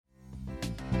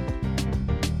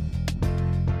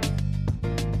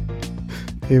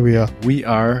here we are. We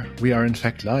are in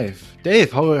fact live.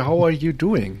 Dave, how are you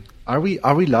doing? Are we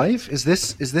live? Is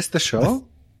this the show?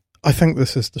 I think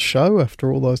this is the show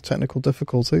after all those technical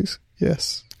difficulties.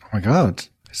 Yes. Oh my god.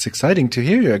 It's exciting to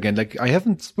hear you again. Like, I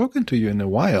haven't spoken to you in a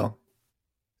while.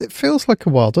 It feels like a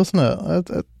while, doesn't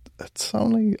it?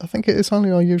 I think it is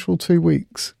only our usual 2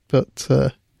 weeks, but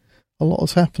a lot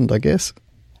has happened, I guess.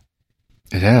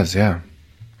 It has, yeah.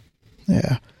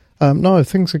 Yeah. No,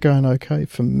 things are going okay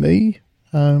for me.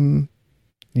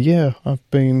 Yeah, what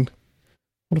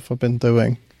have I been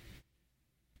doing?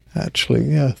 Actually,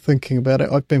 yeah, thinking about it,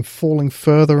 I've been falling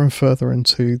further and further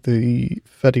into the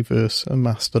Fediverse and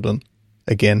Mastodon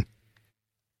again.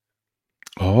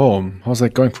 Oh, how's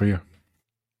that going for you?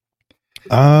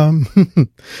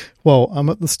 Well, I'm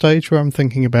at the stage where I'm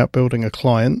thinking about building a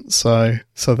client, so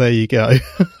there you go.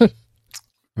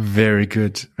 Very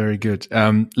good, very good.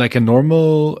 Like a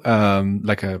normal,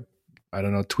 like a, I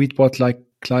don't know, Tweetbot-like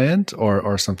client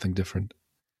or something different?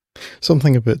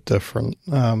 Something a bit different.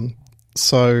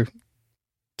 So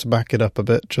to back it up a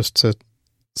bit, just to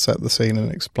set the scene and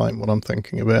explain what I'm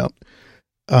thinking about.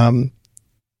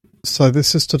 So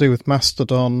this is to do with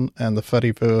Mastodon and the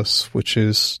Fediverse, which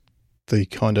is the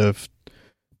kind of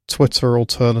Twitter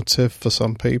alternative for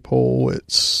some people.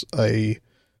 It's a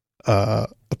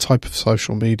type of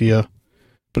social media,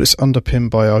 but it's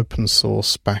underpinned by open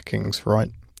source backings,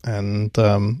 right? And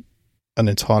an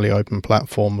entirely open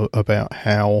platform about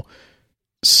how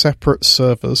separate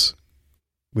servers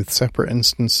with separate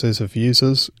instances of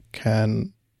users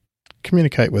can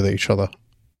communicate with each other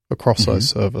across those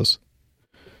servers.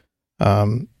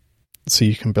 So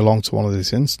you can belong to one of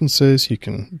these instances, you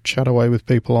can chat away with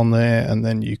people on there, and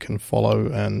then you can follow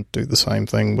and do the same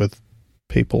thing with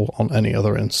people on any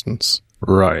other instance.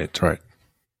 Right.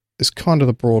 It's kind of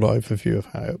the broad overview of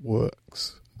how it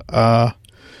works.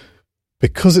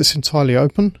 Because it's entirely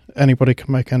open, anybody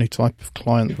can make any type of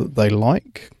client that they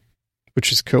like,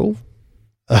 which is cool.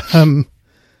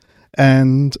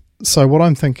 And so what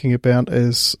I'm thinking about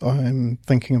is I'm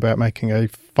thinking about making a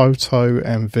photo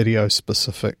and video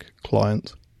specific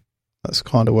client. That's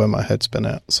kind of where my head's been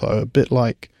at. So a bit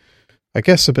like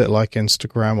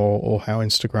Instagram or how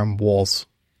Instagram was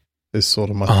is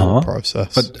sort of my thought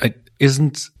process. But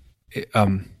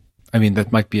I mean,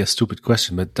 that might be a stupid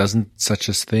question, but doesn't such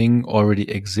a thing already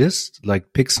exist?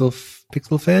 Like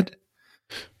PixelFed?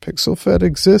 PixelFed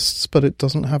exists, but it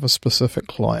doesn't have a specific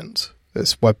client.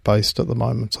 It's web-based at the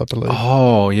moment, I believe.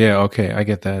 Oh, yeah, okay, I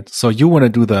get that. So you want to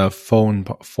do the phone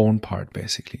part,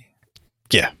 basically?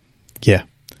 Yeah.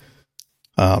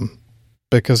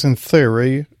 Because in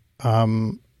theory, I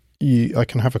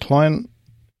can have a client,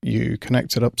 you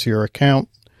connect it up to your account,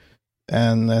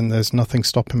 and then there's nothing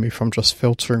stopping me from just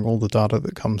filtering all the data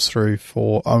that comes through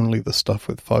for only the stuff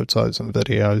with photos and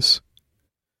videos,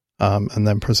 and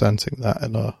then presenting that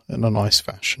in a nice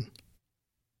fashion.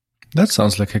 That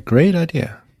sounds like a great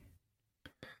idea.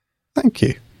 Thank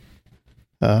you.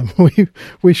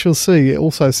 We shall see. It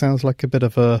also sounds like a bit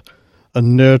of a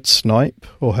nerd snipe,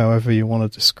 or however you want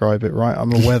to describe it, right?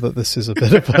 I'm aware that this is a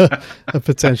bit of a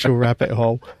potential rabbit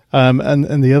hole.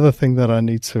 And the other thing that I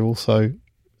need to also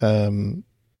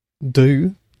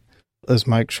do is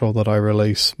make sure that I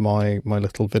release my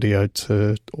little video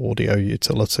to audio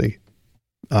utility,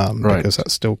 because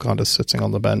that's still kind of sitting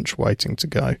on the bench waiting to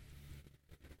go.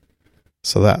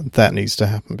 So that needs to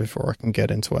happen before I can get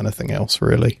into anything else,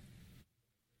 really.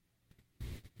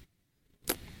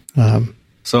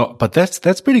 But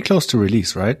that's pretty close to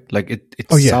release, right? Like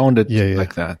it sounded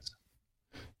like that.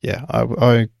 Yeah,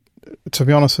 I to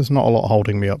be honest, there's not a lot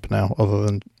holding me up now, other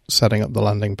than setting up the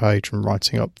landing page and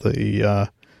writing up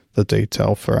the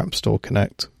detail for App Store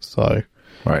Connect. So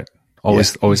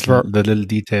always the little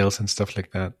details and stuff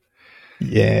like that.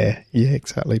 Yeah,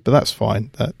 exactly. But that's fine.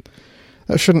 That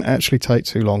shouldn't actually take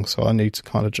too long. So I need to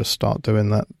kind of just start doing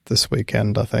that this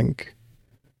weekend, I think.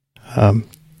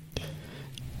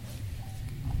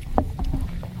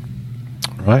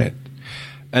 Right,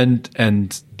 and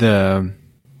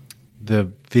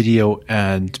the video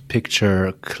and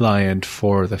picture client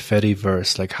for the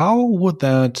Fediverse, like how would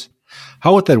that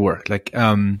work? Like,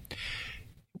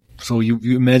 so you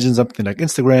imagine something like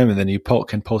Instagram, and then you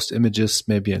can post images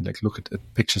maybe and like look at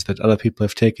pictures that other people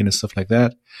have taken and stuff like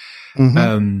that.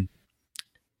 Mm-hmm.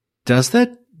 Does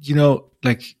that,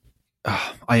 like,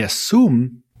 I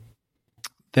assume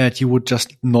that you would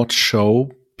just not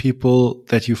show people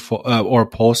that you or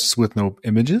posts with no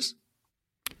images?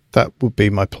 That would be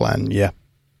my plan. Yeah.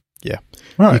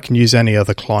 Right. You can use any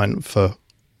other client for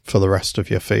the rest of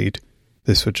your feed.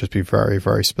 This would just be very,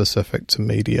 very specific to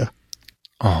media.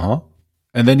 And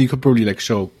then you could probably like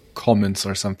show comments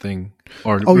or something,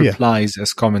 or yeah. replies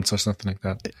as comments or something like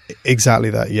that. Exactly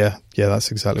that. Yeah.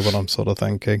 That's exactly what I'm sort of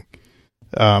thinking.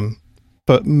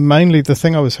 But mainly the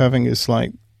thing I was having is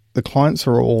like the clients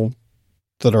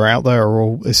that are out there are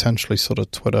all essentially sort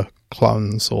of Twitter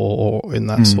clones or in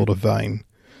that sort of vein.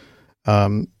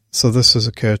 So this has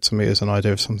occurred to me as an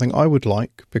idea of something I would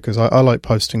like, because I like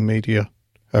posting media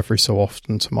every so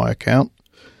often to my account.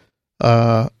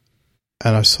 And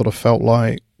I sort of felt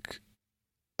like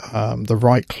the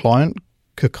right client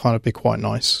could kind of be quite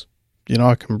nice. You know,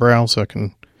 I can browse, I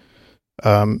can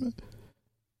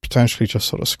potentially just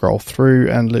sort of scroll through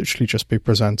and literally just be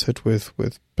presented with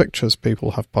pictures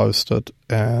people have posted,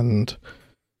 and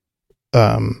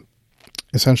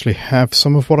essentially have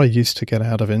some of what I used to get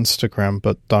out of Instagram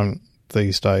but don't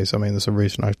these days. I mean, there's a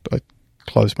reason I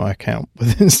closed my account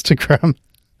with Instagram.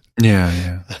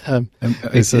 Yeah.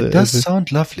 It does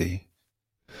sound lovely.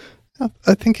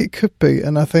 I think it could be,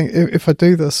 and I think if I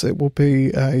do this, it will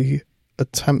be a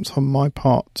attempt on my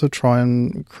part to try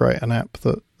and create an app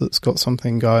that's got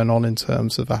something going on in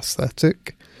terms of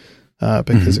aesthetic.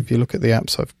 Because if you look at the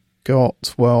apps I've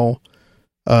got, well,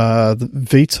 the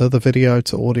Vita, the video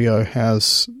to audio,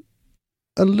 has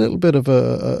a little bit of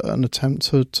an attempt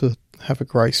to have a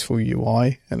graceful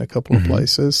UI in a couple of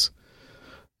places.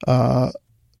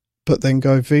 But then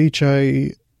Go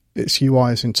VJ, its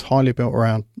UI is entirely built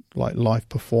around like live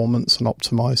performance and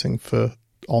optimizing for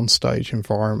on-stage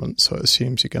environments. So it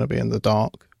assumes you're going to be in the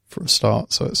dark for a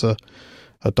start. So it's a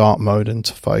dark mode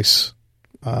interface.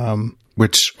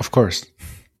 Which, of course.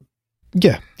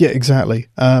 Yeah, exactly.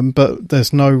 But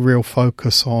there's no real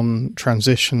focus on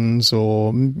transitions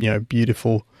or,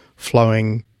 beautiful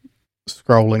flowing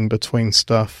scrolling between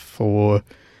stuff or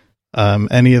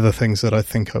any of the things that I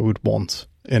think I would want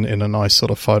in a nice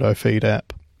sort of photo feed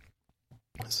app.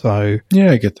 So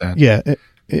yeah, I get that. Yeah,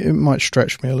 it might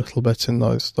stretch me a little bit in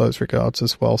those regards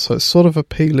as well. So it's sort of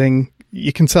appealing.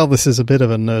 You can tell this is a bit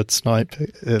of a nerd snipe,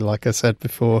 like I said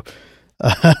before.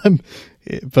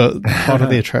 But part of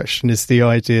the attraction is the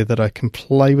idea that I can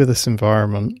play with this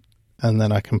environment, and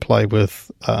then I can play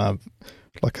with,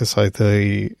 like I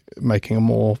say, making a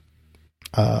more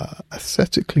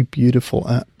aesthetically beautiful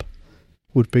app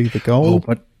would be the goal. Oh,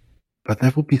 but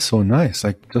that would be so nice.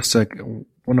 Like just like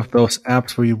one of those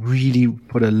apps where you really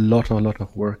put a lot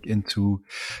of work into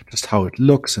just how it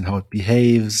looks and how it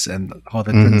behaves and how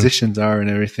the transitions are and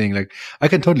everything. Like I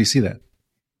can totally see that.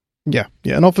 Yeah,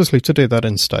 and obviously to do that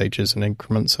in stages and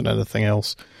increments and anything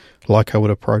else, like I would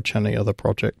approach any other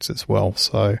projects as well.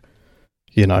 So,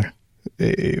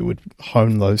 it would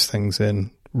hone those things in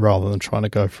rather than trying to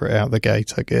go for it out the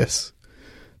gate, I guess.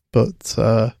 But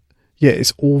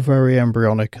it's all very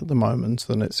embryonic at the moment,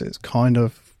 and it's kind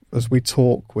of, as we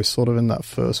talk, we're sort of in that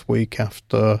first week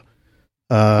after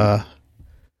the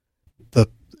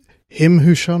him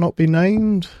who shall not be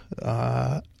named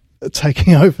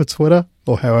taking over Twitter,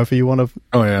 or however you want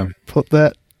to put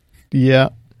that. Yeah.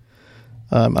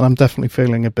 And I'm definitely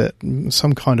feeling a bit,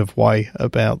 some kind of way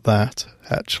about that,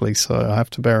 actually. So I have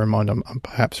to bear in mind I'm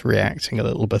perhaps reacting a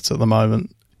little bit at the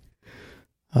moment.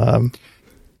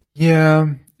 Yeah,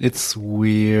 it's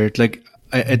weird. Like,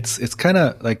 it's kind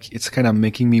of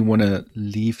making me want to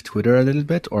leave Twitter a little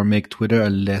bit, or make Twitter a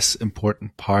less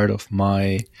important part of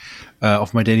my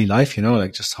daily life.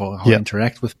 Like just how I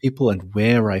interact with people and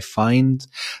where I find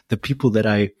the people that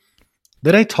I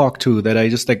talk to, that I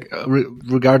just like,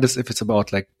 regardless if it's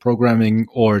about like programming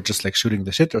or just like shooting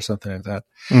the shit or something like that.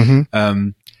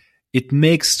 It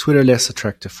makes Twitter less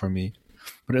attractive for me.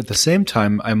 But at the same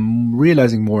time, I'm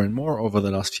realizing more and more over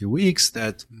the last few weeks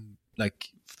that like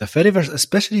the Fediverse,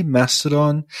 especially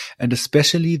Mastodon, and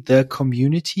especially the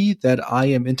community that I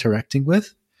am interacting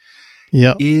with,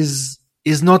 is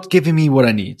not giving me what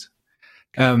I need.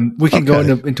 We can go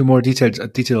into more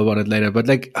detail about it later, but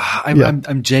like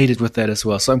I'm jaded with that as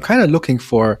well. So I'm kind of looking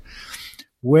for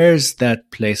where's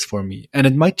that place for me, and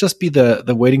it might just be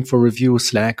the waiting for review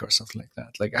Slack or something like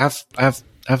that. Like I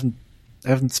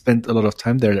haven't spent a lot of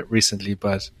time there recently,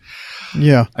 but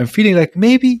I'm feeling like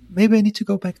maybe I need to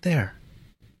go back there.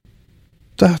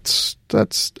 That's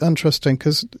interesting,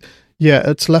 because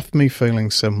it's left me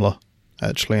feeling similar,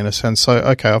 actually, in a sense. So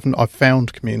okay, I've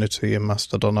found community in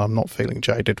Mastodon. I'm not feeling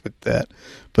jaded with that,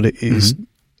 but it is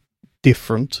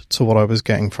different to what I was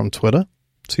getting from Twitter,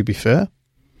 to be fair,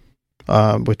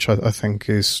 which I think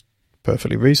is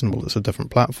perfectly reasonable. It's a different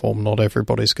platform. Not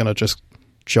everybody's going to just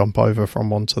jump over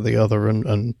from one to the other,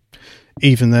 and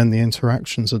even then the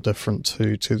interactions are different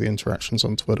to the interactions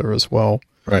on Twitter as well.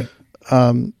 Right.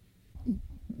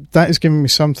 That is giving me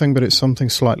something, but it's something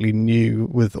slightly new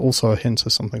with also a hint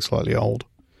of something slightly old.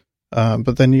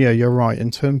 But then, yeah, you're right.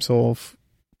 In terms of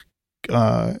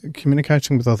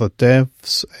communicating with other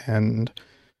devs and,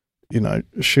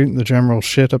 shooting the general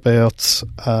shit about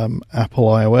Apple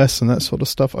iOS and that sort of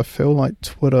stuff, I feel like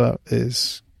Twitter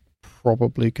is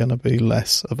probably going to be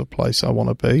less of a place I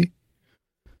want to be.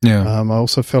 Yeah. I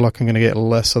also feel like I'm going to get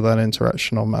less of that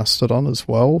interaction on Mastodon as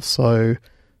well, so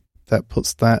that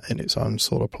puts that in its own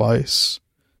sort of place.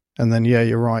 And then, yeah,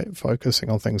 you're right, focusing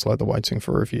on things like the Waiting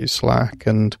for Review Slack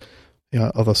and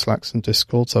other Slacks and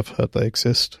Discords. I've heard they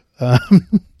exist.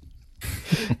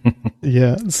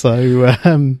 Yeah, so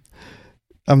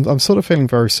I'm sort of feeling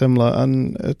very similar,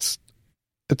 and it's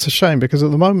a shame because at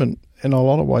the moment, in a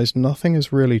lot of ways, nothing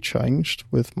has really changed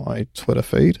with my Twitter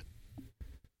feed.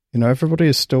 Everybody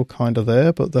is still kind of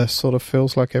there, but there sort of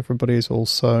feels like everybody is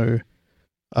also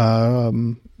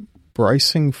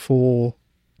bracing for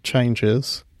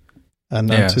changes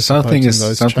and anticipating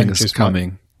those changes is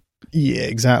coming. Yeah,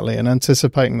 exactly. And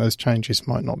anticipating those changes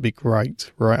might not be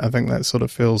great, right? I think that sort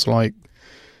of feels like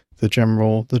the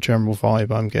general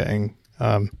vibe I'm getting.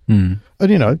 And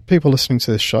people listening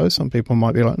to this show, some people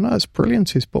might be like, "No, it's brilliant.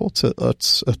 He's bought it.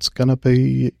 It's going to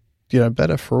be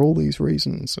better for all these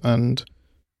reasons." And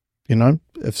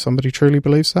if somebody truly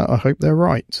believes that, I hope they're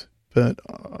right. But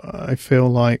I feel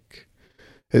like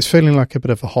it's feeling like a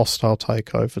bit of a hostile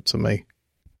takeover to me.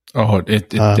 Oh,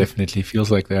 it definitely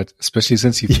feels like that, especially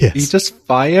since he Yes. just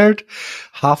fired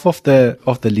half of the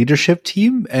leadership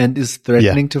team and is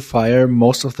threatening to fire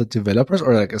most of the developers,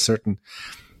 or like a certain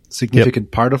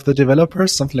significant part of the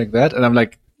developers, something like that. And I'm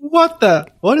like, what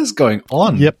is going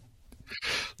on? Yep.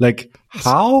 Like,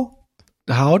 how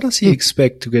does he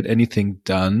expect to get anything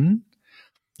done?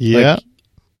 Yeah.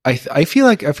 Like, I feel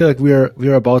like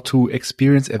we're about to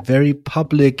experience a very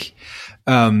public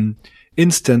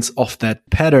instance of that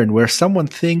pattern where someone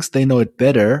thinks they know it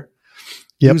better,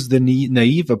 use the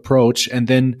naive approach, and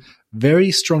then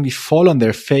very strongly fall on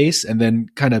their face and then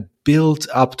kind of build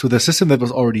up to the system that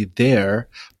was already there,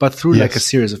 but through like a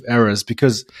series of errors,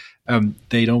 because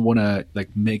they don't want to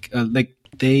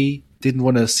they didn't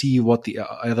want to see what the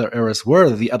other errors were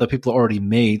that the other people already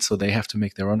made, so they have to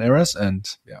make their own errors. And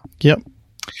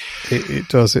it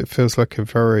does. It feels like a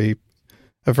very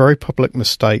public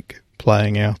mistake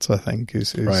playing out, I think,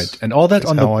 is right. And all that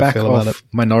on the back of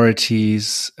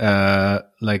minorities,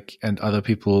 and other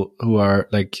people who are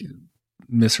like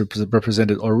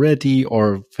misrepresented already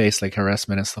or face like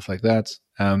harassment and stuff like that.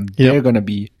 They're gonna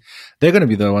be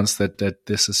the ones that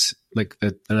this is like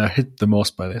that are hit the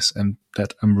most by this, and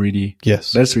that I'm really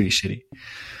that's really shitty.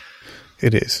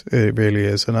 It is. It really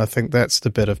is, and I think that's the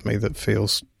bit of me that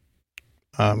feels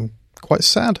quite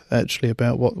sad actually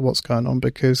about what's going on,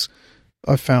 because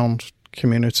I found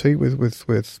community with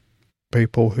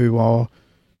people who are,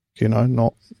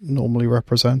 not normally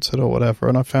represented or whatever,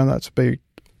 and I found that to be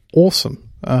awesome.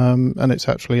 And it's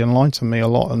actually enlightened me a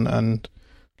lot and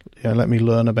let me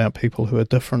learn about people who are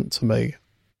different to me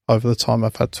over the time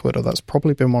I've had Twitter. That's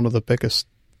probably been one of the biggest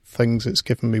things it's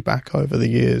given me back over the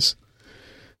years.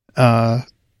 And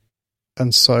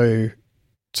so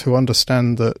to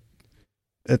understand that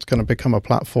it's going to become a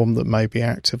platform that may be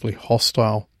actively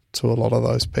hostile to a lot of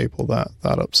those people, that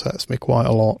upsets me quite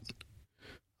a lot.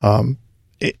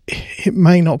 It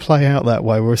may not play out that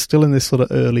way. We're still in this sort of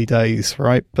early days,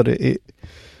 right? But if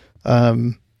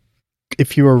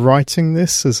you were writing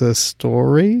this as a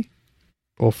story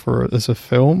or as a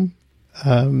film,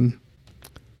 I'm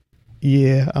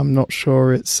not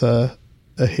sure it's a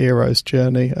hero's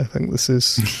journey. I think this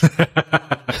is,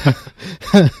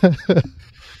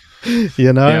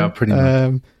 yeah, pretty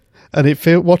much. And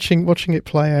watching it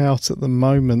play out at the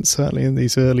moment, certainly in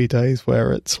these early days,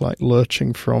 where it's like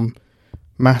lurching from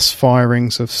mass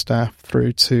firings of staff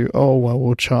through to,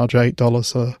 we'll charge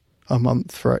 $8 a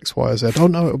month for X, Y, or Z. Oh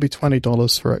no, it'll be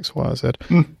 $20 for X, Y, or Z.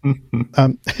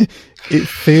 It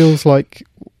feels like,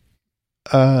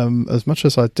 as much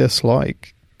as I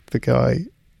dislike the guy,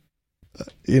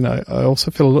 I also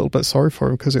feel a little bit sorry for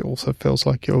him, because it also feels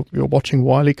like you're watching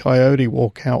Wile E. Coyote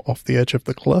walk out off the edge of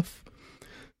the cliff.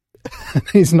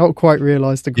 He's not quite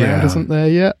realised the ground isn't there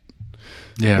yet.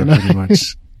 Yeah, pretty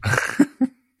much.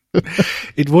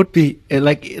 It would be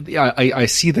like, I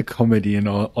see the comedy in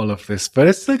all of this, but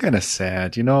it's still kind of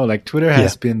sad, like Twitter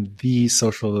has been the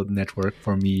social network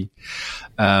for me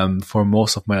for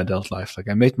most of my adult life. Like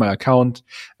I made my account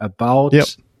about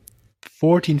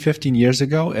 14, 15 years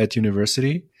ago at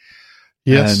university.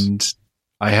 Yes. And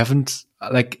I haven't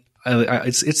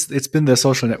it's been the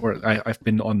social network I've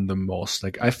been on the most.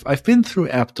 Like I've been through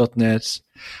app.net,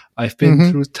 I've been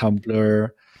through Tumblr.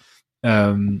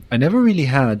 I never really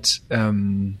had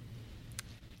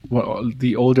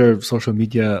the older social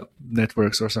media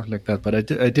networks or something like that. But I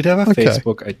did have a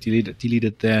Facebook. I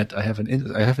deleted that. I have an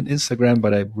Instagram,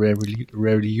 but I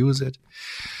rarely use it.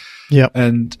 Yeah.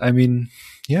 And I mean,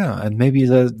 yeah, and maybe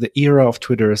the era of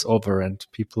Twitter is over, and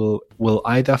people will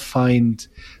either find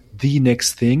the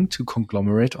next thing to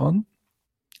conglomerate on.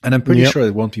 And I'm pretty sure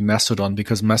it won't be Mastodon,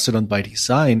 because Mastodon by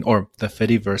design, or the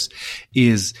Fediverse,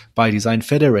 is by design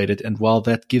federated. And while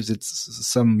that gives it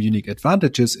some unique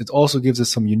advantages, it also gives it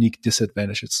some unique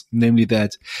disadvantages. Namely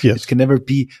that it can never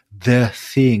be the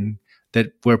thing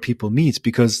where people meet,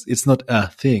 because it's not a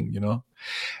thing, you know?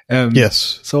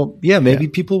 So yeah, maybe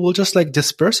people will just like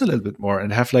disperse a little bit more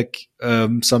and have like,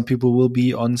 some people will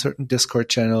be on certain Discord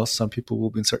channels, some people will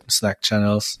be in certain Slack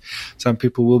channels, some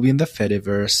people will be in the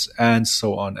Fediverse, and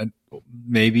so on. And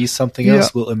maybe something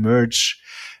else will emerge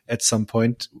at some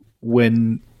point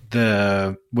when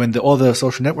all the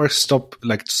social networks stop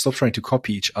trying to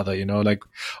copy each other, you know, like,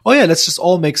 oh yeah, let's just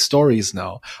all make stories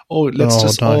now. Oh,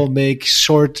 let's all make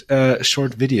short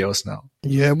videos now.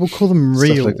 Yeah, we'll call them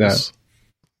reels. Stuff like that.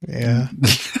 Yeah.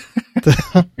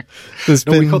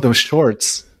 We call them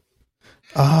shorts.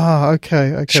 Ah,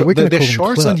 okay. We're going to call them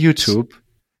shorts on YouTube.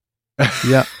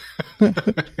 Yeah.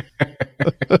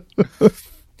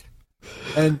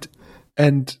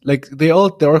 and like they're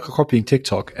all copying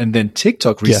TikTok, and then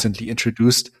TikTok recently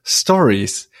introduced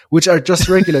stories, which are just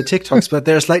regular TikToks, but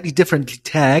they're slightly differently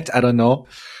tagged. I don't know.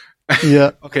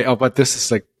 Yeah. Okay. Oh, but this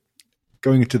is like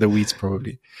going into the weeds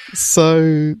probably.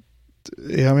 So,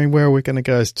 yeah, I mean, where are we going to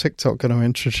go? Is TikTok going to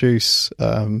introduce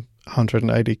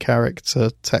 180 character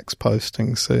text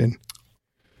posting soon?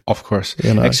 Of course.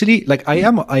 You know? Actually, like I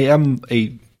am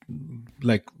a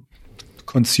like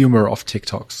consumer of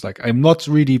TikToks. Like I'm not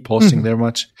really posting there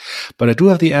much, but I do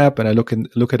have the app and I look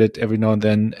at it every now and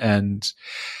then. And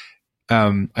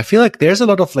I feel like there's a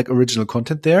lot of like original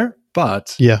content there,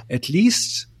 but at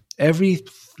least every,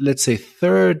 let's say,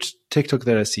 third TikTok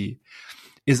that I see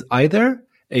is either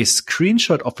a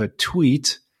screenshot of a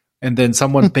tweet and then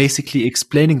someone basically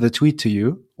explaining the tweet to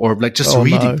you, or like just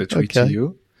reading the tweet to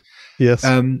you. Yes.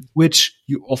 Which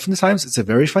you oftentimes it's a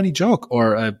very funny joke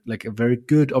or like a very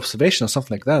good observation or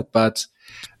something like that. But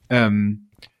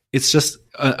it's just,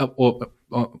 but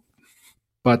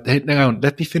hey, hang on,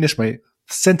 let me finish my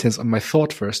sentence on my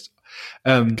thought first.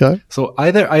 So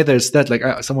either it's that like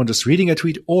someone just reading a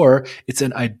tweet, or it's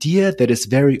an idea that is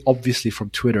very obviously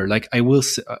from Twitter. Like I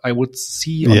would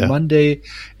see on Monday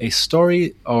a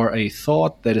story or a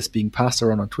thought that is being passed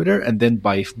around on Twitter, and then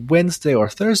by Wednesday or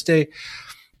Thursday,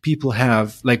 people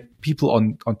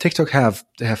on TikTok have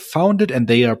found it, and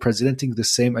they are presenting the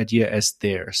same idea as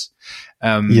theirs.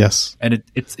 Yes. And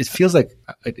it feels like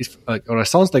or it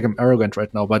sounds like I'm arrogant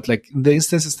right now, but like in the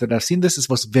instances that I've seen this, it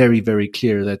was very, very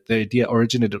clear that the idea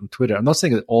originated on Twitter. I'm not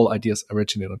saying that all ideas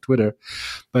originate on Twitter,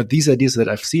 but these ideas that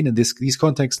I've seen in these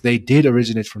contexts, they did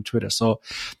originate from Twitter. So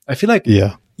I feel like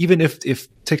even if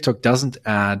TikTok doesn't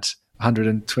add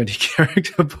 120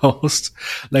 character posts,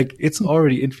 like it's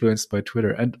already influenced by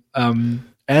Twitter, and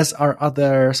as are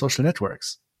other social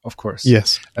networks, of course.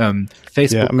 Yes.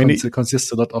 Facebook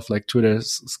consists a lot of like Twitter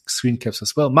screen caps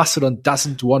as well. Mastodon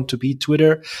doesn't want to be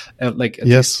Twitter. Like at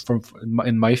least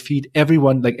in my feed,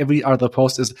 everyone, like every other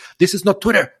post is, this is not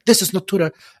Twitter. This is not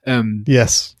Twitter.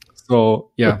 Yes.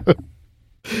 So yeah.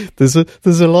 There's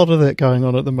a lot of that going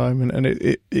on at the moment, and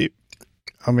it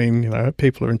I mean, you know,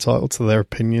 people are entitled to their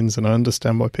opinions, and I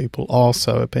understand why people are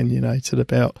so opinionated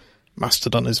about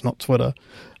Mastodon is not Twitter.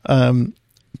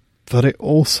 But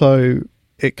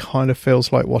it kind of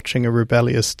feels like watching a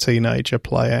rebellious teenager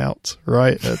play out,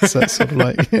 right? It's that sort of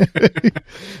like,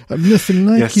 I'm nothing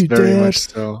like you, very Dad. Much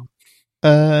so.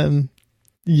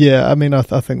 Yeah, I mean, I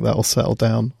think that'll settle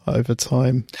down over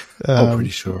time.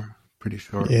 Pretty sure.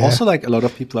 Yeah. Also, like a lot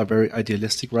of people are very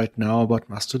idealistic right now about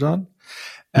Mastodon.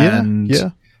 And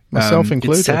myself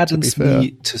included. It saddens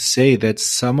me to say that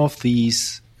some of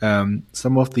these,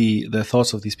 some of the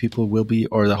thoughts of these people will be,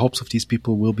 or the hopes of these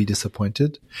people will be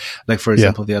disappointed. Like, for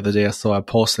example, the other day I saw a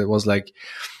post that was like,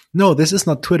 no, this is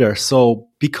not Twitter. So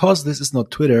because this is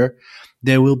not Twitter,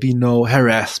 there will be no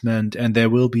harassment and there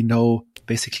will be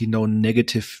basically no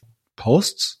negative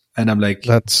posts. And I'm like,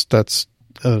 that's not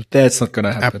going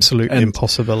to happen. Absolute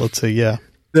impossibility. Yeah.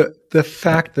 The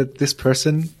fact that this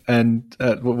person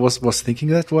was thinking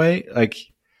that way, like,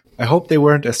 I hope they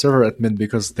weren't a server admin,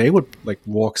 because they would like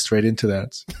walk straight into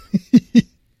that.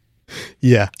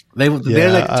 Yeah, they're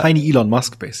like tiny Elon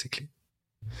Musk, basically.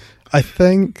 I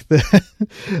think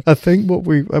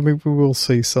we will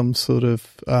see some sort of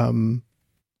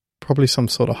probably some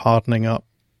sort of hardening up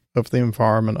of the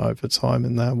environment over time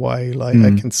in that way. Like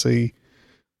I can see,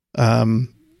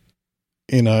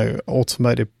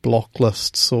 automated block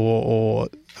lists, or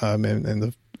in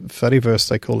the Fediverse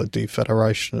they call it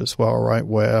defederation as well, right?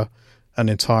 Where an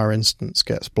entire instance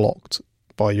gets blocked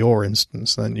by your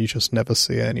instance, then you just never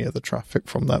see any of the traffic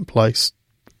from that place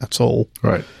at all.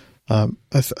 Right.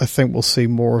 I think we'll see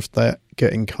more of that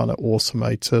getting kind of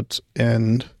automated,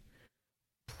 and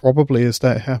probably as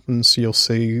that happens, you'll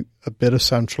see a bit of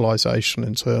centralization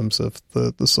in terms of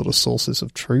the sort of sources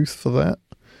of truth for that.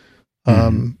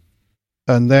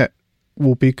 And that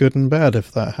will be good and bad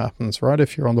if that happens, right?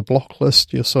 If you're on the block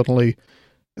list, you're suddenly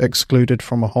excluded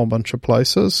from a whole bunch of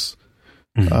places.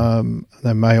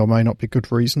 There may or may not be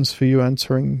good reasons for you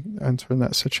entering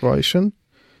that situation.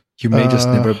 You may just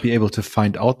never be able to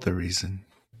find out the reason.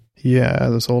 Yeah,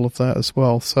 there's all of that as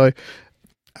well. So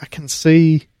I can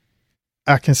see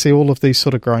all of these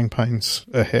sort of growing pains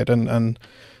ahead. And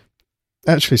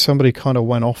actually somebody kind of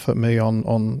went off at me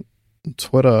on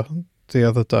Twitter the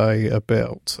other day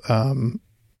about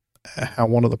how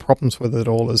one of the problems with it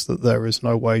all is that there is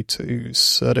no way to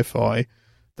certify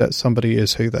that somebody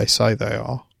is who they say they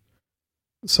are.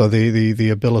 So the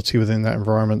ability within that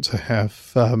environment to have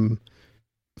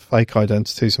fake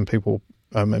identities and people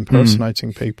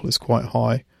impersonating people is quite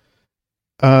high.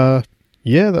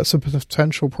 Yeah, that's a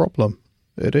potential problem.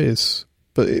 It is.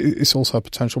 But it's also a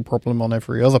potential problem on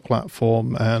every other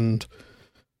platform, and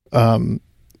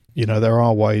there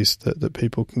are ways that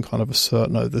people can kind of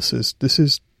assert, no, this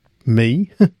is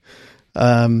me.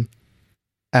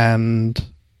 And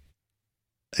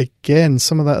again,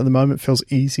 some of that at the moment feels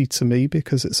easy to me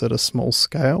because it's at a small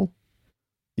scale.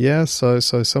 Yeah, so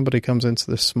somebody comes into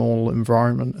this small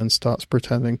environment and starts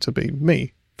pretending to be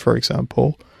me, for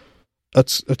example.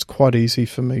 It's quite easy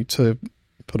for me to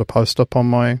put a post up on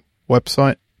my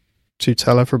website to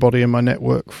tell everybody in my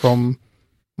network from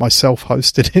my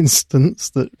self-hosted instance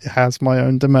that has my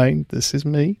own domain, this is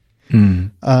me.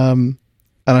 And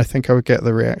I think I would get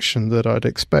the reaction that I'd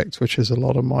expect, which is a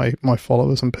lot of my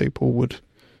followers and people would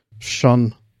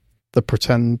shun the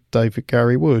pretend David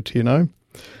Gary Wood,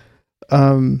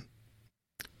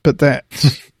 But that,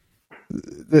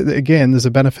 again, there's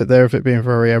a benefit there of it being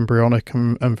very embryonic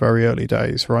and very early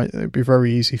days, right? It'd be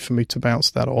very easy for me to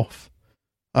bounce that off.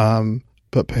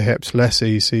 But perhaps less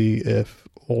easy if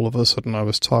all of a sudden I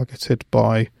was targeted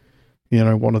by,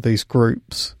 one of these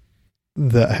groups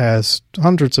that has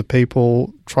hundreds of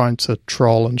people trying to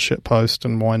troll and shitpost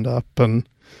and wind up and,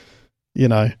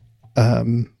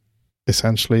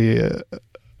 essentially,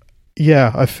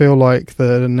 I feel like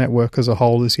the network as a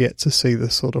whole is yet to see the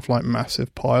sort of like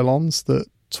massive pylons that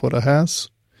Twitter has.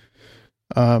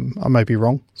 I may be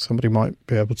wrong. Somebody might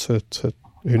be able to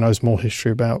who knows more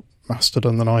history about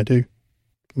Mastodon than I do,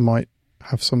 might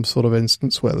have some sort of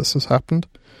instance where this has happened.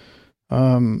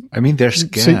 There's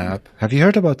Gab. Have you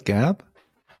heard about Gab?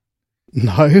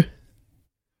 No.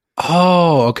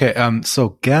 Oh, okay.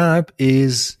 So Gab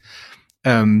is,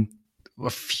 a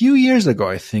few years ago,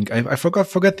 I think, I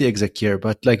forgot the exact year,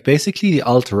 but like basically the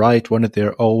alt-right wanted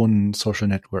their own social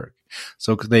network.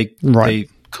 So they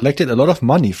collected a lot of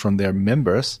money from their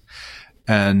members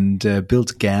and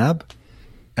built Gab.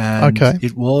 And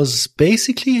it was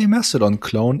basically a Mastodon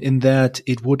clone in that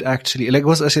it would actually, it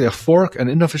was actually a fork, an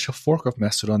unofficial fork of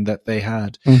Mastodon that they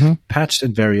had patched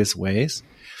in various ways.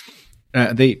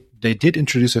 They did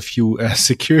introduce a few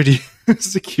security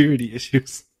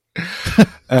issues.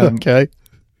 That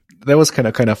was kind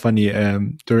of funny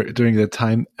during that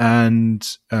time, and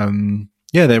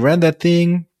they ran that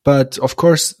thing. But of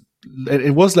course,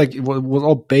 it was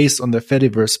all based on the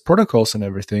Fediverse protocols and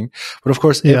everything. But of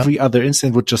course, every other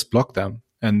instance would just block them,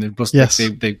 and it was like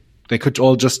they could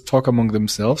all just talk among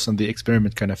themselves, and the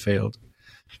experiment kind of failed.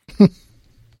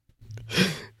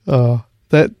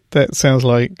 That sounds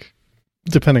like,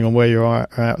 depending on where you are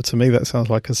at, to me that sounds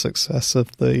like a success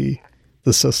of the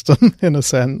system in a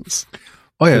sense.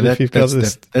 Oh yeah, that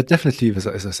definitely is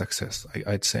a success,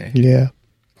 I'd say. Yeah.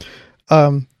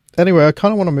 Anyway, I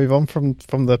kind of want to move on from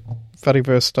the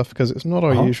Fediverse stuff because it's not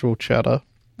our usual chatter.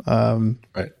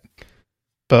 Right.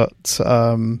 But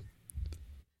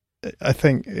I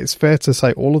think it's fair to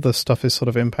say all of this stuff is sort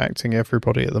of impacting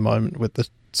everybody at the moment with the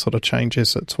sort of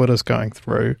changes that Twitter's going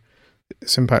through.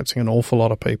 It's impacting an awful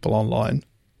lot of people online,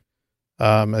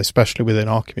 especially within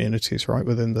our communities, right?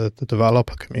 Within the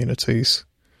developer communities,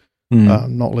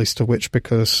 not least of which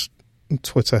because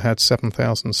Twitter had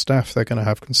 7,000 staff, they're going to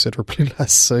have considerably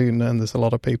less soon, and there's a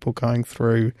lot of people going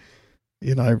through,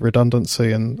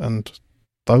 redundancy and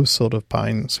those sort of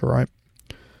pains, right?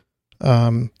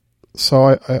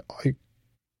 So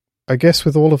I guess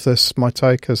with all of this, my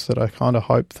take is that I kind of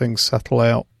hope things settle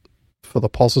out for the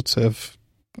positive,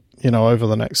 over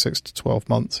the next 6 to 12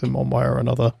 months in one way or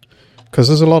another. Because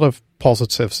there's a lot of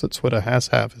positives that Twitter has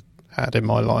had in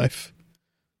my life.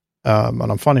 And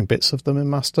I'm finding bits of them in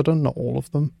Mastodon, not all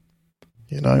of them,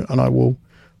 and I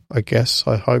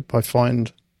hope I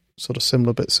find sort of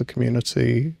similar bits of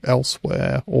community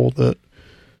elsewhere, or that,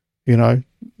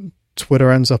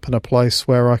 Twitter ends up in a place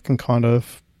where I can kind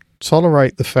of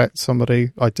tolerate the fact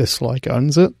somebody I dislike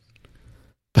owns it,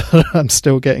 but I'm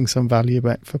still getting some value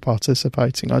back for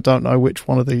participating. I don't know which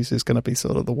one of these is going to be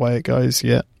sort of the way it goes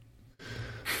yet.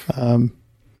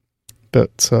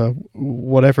 But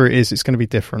whatever it is, it's going to be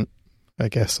different, I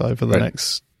guess, over the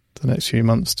next few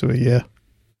months to a year.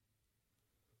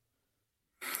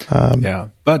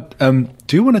 But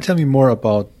do you want to tell me more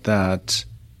about that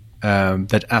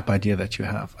app idea that you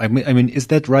have? I mean, is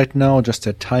that right now just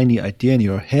a tiny idea in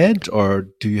your head, or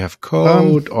do you have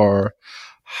code, or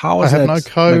how is that? I have no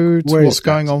code. Like, what's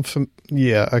going on for?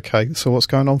 Yeah, okay. So what's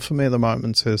going on for me at the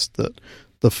moment is that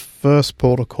the first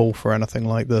protocol for anything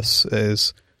like this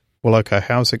is, well, okay,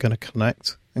 how's it going to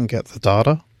connect and get the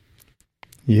data?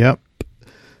 Yep.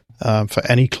 For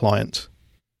any client,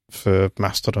 for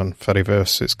Mastodon,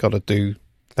 Fediverse, it's got to do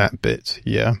that bit,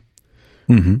 yeah.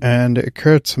 Mm-hmm. And it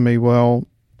occurred to me, well,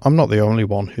 I'm not the only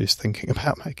one who's thinking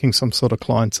about making some sort of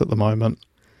client at the moment.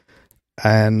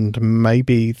 And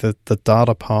maybe the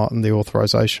data part and the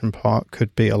authorization part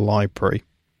could be a library,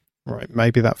 right?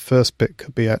 Maybe that first bit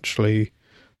could be actually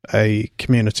a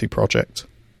community project.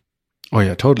 Oh,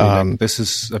 yeah, totally. This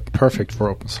is perfect for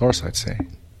open source, I'd say.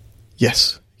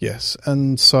 Yes.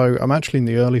 And so I'm actually in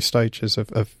the early stages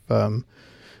of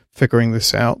figuring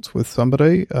this out with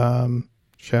somebody.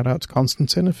 Shout out to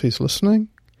Konstantin if he's listening.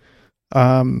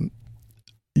 And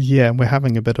we're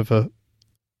having a bit of a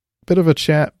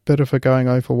chat, bit of a going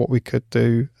over what we could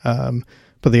do.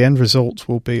 But the end result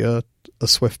will be a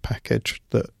Swift package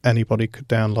that anybody could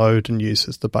download and use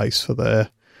as the base for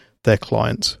their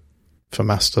client for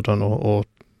Mastodon or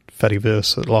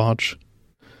Fediverse at large.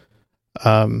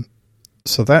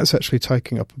 So that's actually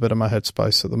taking up a bit of my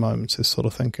headspace at the moment, is sort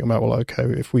of thinking about, well, okay,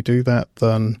 if we do that,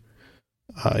 then,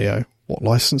 what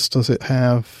license does it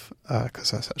have?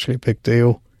 Because that's actually a big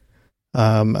deal.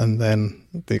 And then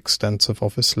the extent of,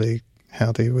 obviously,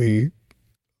 how do we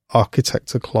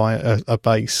architect a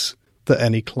base that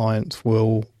any client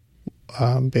will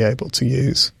be able to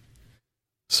use?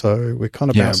 So we're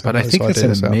kind of bouncing but I think that's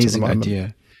an amazing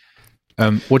idea.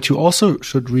 What you also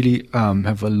should really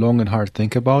have a long and hard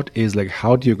think about is, like,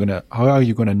 how are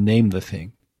you gonna name the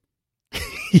thing?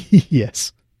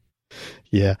 Yes,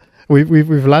 yeah,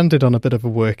 we've landed on a bit of a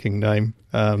working name.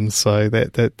 So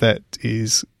that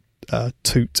is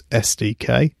Toot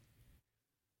SDK.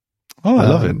 Oh, I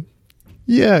love it.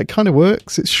 Yeah, it kind of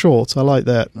works. It's short. I like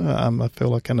that. I feel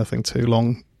like anything too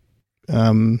long,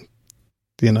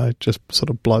 just sort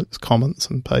of bloats comments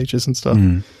and pages and stuff.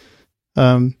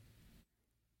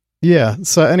 Yeah,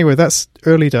 so anyway, that's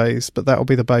early days, but that will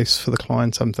be the base for the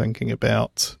client I'm thinking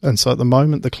about. And so at the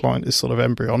moment, the client is sort of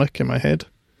embryonic in my head.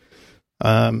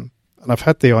 And I've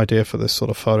had the idea for this sort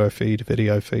of photo feed,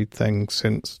 video feed thing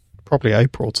since probably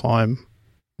April time,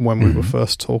 when we were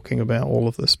first talking about all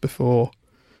of this before.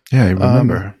 Yeah, I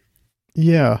remember.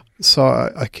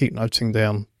 So I keep noting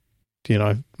down,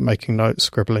 making notes,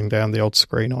 scribbling down the odd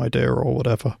screen idea or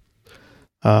whatever.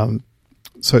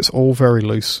 So it's all very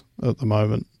loose at the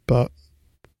moment. But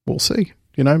we'll see.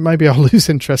 Maybe I'll lose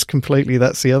interest completely.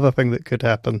 That's the other thing that could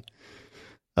happen.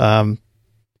 But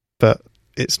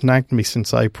it's nagged me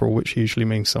since April, which usually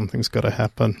means something's got to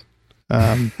happen.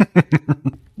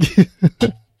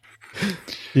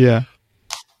 Yeah.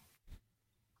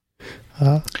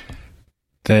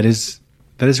 That is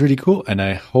really cool, and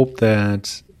I hope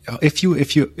that if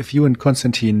you and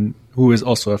Konstantin, who is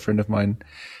also a friend of mine.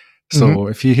 So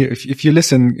if you're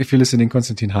listening,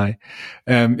 Konstantin, hi.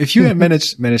 If you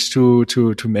manage to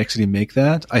actually make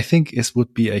that, I think it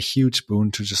would be a huge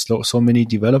boon to just so many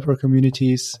developer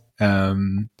communities.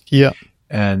 And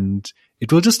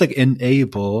it will just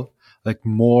enable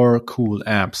more cool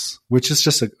apps, which is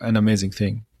just an amazing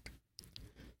thing.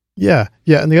 Yeah.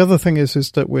 And the other thing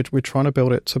is that we're trying to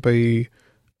build it to be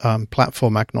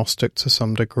platform agnostic to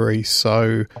some degree.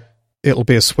 So it'll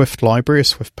be a Swift library, a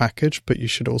Swift package, but you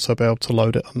should also be able to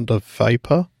load it under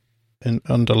Vapor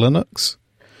under Linux.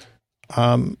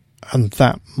 And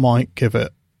that might give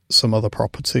it some other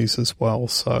properties as well.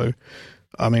 So,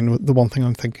 I mean, the one thing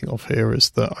I'm thinking of here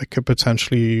is that I could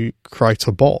potentially create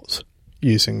a bot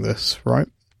using this, right?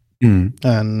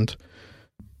 And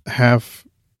have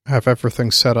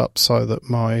everything set up so that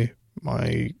my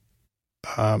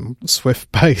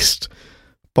Swift-based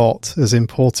bot has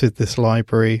imported this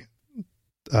library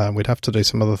We'd have to do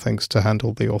some other things to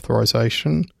handle the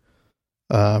authorization.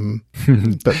 But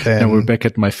then now we're back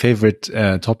at my favorite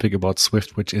topic about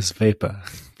Swift, which is Vapor,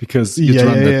 because you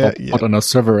run that bot on a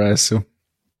server, I assume.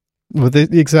 Well,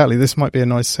 exactly. This might be a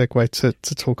nice segue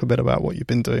to talk a bit about what you've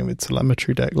been doing with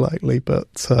Telemetry Deck lately.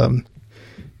 But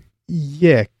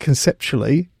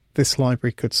conceptually, this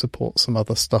library could support some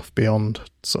other stuff beyond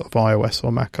sort of iOS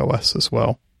or Mac OS as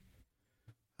well.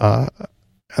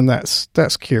 And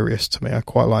that's curious to me. I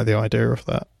quite like the idea of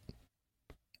that.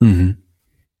 Mm-hmm.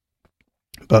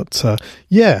 But so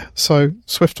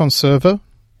Swift on server,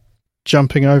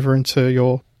 jumping over into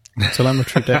your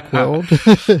Telemetry Deck world.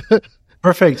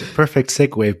 Perfect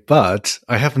segue, but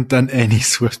I haven't done any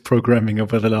Swift programming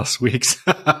over the last weeks.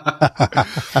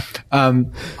 I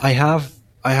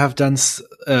have done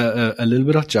a little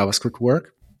bit of JavaScript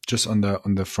work just on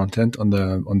the front end, on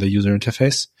the user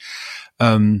interface.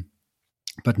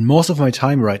 But most of my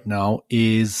time right now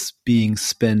is being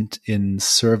spent in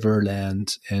server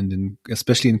land and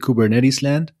especially in Kubernetes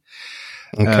land.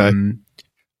 Okay.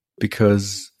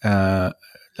 Because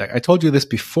like I told you this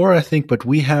before, I think, but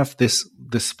we have this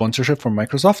sponsorship from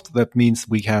Microsoft. That means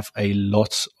we have a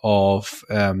lot of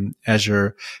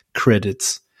Azure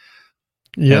credits.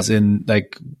 Yep. As in,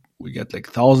 like, we get like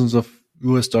thousands of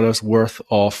US$ worth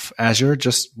of Azure.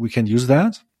 Just we can use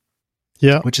that.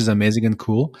 Yeah. Which is amazing and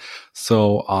cool.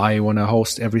 So I want to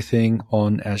host everything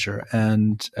on Azure.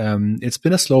 And it's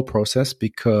been a slow process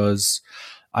because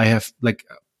I have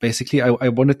basically I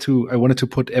wanted to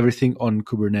put everything on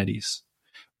Kubernetes.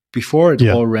 Before it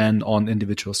all ran on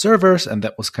individual servers, and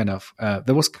that was kind of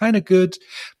good,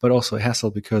 but also a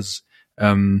hassle because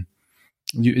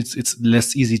it's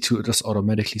less easy to just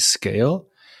automatically scale.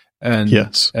 And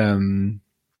yes.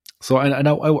 So I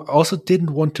also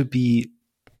didn't want to be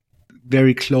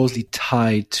very closely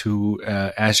tied to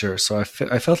Azure. So I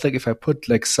felt like if I put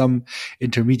like some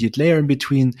intermediate layer in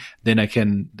between, then I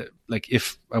can, like,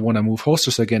 if I want to move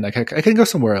hosters again, I can go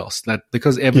somewhere else.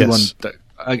 Because everyone,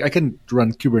 I can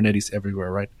run Kubernetes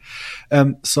everywhere, right?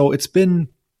 So it's been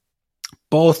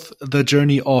both the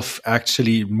journey of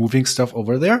actually moving stuff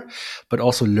over there, but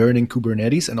also learning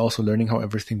Kubernetes and also learning how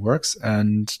everything works.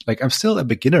 And like, I'm still a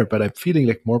beginner, but I'm feeling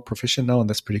like more proficient now, and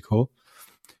that's pretty cool.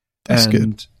 That's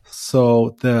good.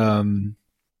 So the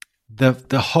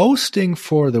hosting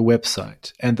for the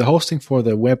website and the hosting for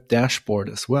the web dashboard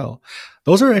as well,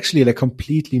 those are actually like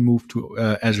completely moved to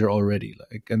Azure already,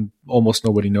 and almost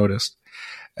nobody noticed.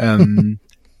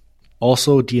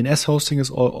 Also, DNS hosting is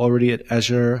already at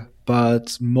Azure,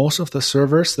 but most of the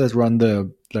servers that run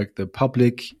the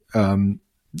public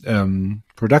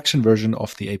production version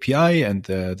of the API and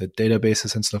the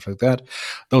databases and stuff like that,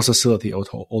 those are still at the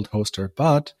old hoster.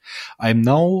 But I'm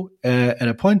now at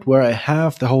a point where I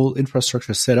have the whole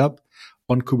infrastructure set up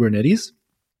on Kubernetes,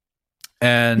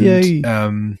 and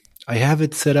I have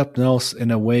it set up now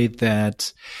in a way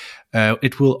that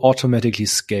it will automatically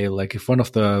scale. Like if one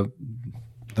of the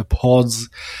pods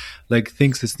like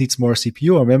thinks it needs more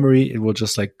CPU or memory, it will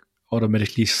just like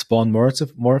automatically spawn more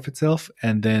of itself.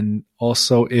 And then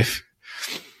also if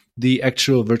the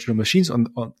actual virtual machines on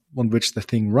which the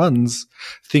thing runs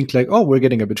think like, oh, we're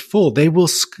getting a bit full, they will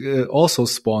also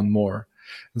spawn more.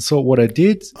 And so what I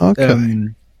did, I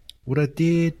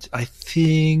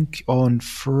think on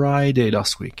Friday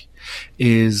last week,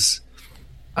 is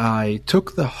I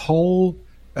took the whole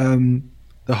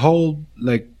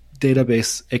like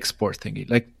database export thingy.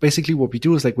 Like basically what we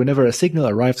do is like whenever a signal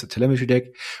arrives at Telemetry Deck,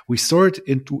 we store it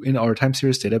in our time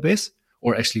series database,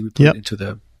 or actually we put it into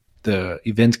the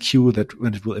event queue that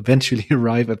when it will eventually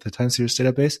arrive at the time series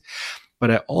database.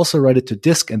 But I also write it to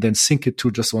disk and then sync it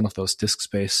to just one of those disk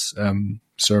space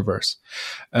servers.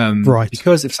 Right.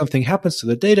 Because if something happens to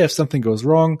the data, if something goes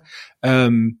wrong,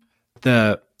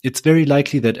 it's very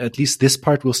likely that at least this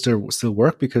part will still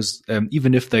work, because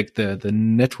even if like the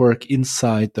network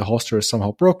inside the hoster is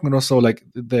somehow broken or so, like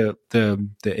the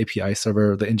API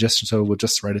server, the ingestion server will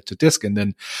just write it to disk and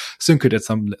then sync it at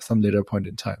some later point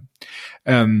in time.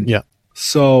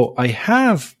 So I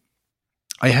have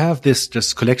this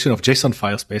just collection of JSON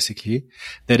files basically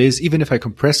that is, even if I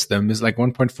compress them, is like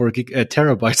 1.4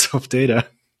 terabytes of data.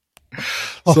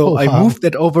 So I moved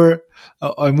that over.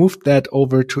 I moved that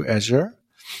over to Azure.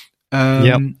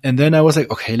 And then I was like,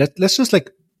 okay, let's just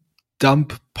like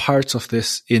dump parts of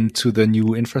this into the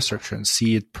new infrastructure and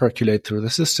see it percolate through the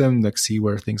system, like see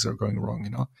where things are going wrong,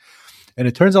 you know? And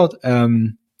it turns out,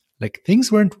 like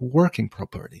things weren't working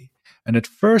properly. And at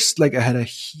first, like I had a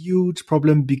huge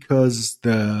problem because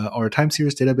our time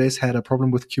series database had a problem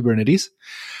with Kubernetes.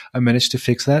 I managed to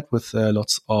fix that with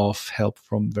lots of help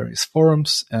from various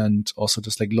forums and also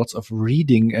just like lots of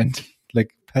reading and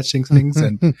like patching things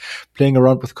and playing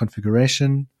around with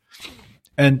configuration.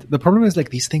 And the problem is like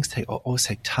these things always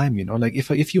take time, you know, like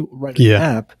if you write an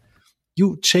app,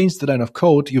 you change the line of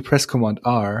code, you press Command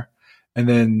R, and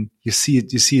then you see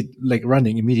it like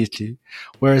running immediately.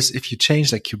 Whereas if you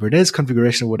change like Kubernetes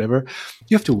configuration or whatever,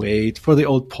 you have to wait for the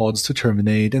old pods to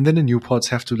terminate, and then the new pods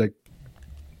have to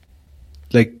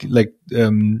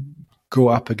go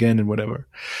up again and whatever.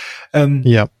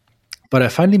 But I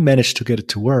finally managed to get it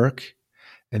to work,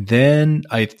 and then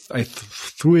I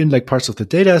threw in like parts of the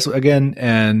data again,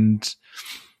 and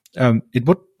it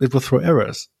would throw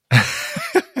errors.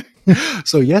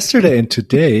 So yesterday and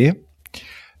today,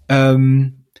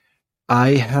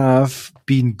 I have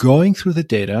been going through the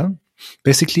data.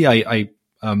 Basically, I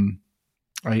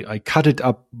cut it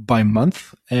up by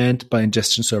month and by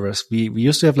ingestion servers. We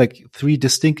used to have like 3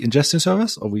 distinct ingestion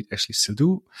servers, or we actually still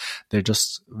do. They're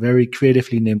just very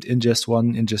creatively named ingest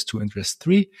 1, ingest 2, ingest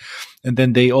 3. And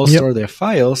then they all store their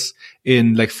files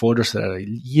in like folders that are like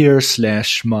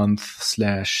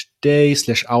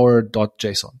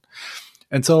year/month/day/hour.json.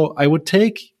 And so I would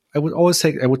take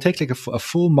like a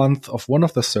full month of one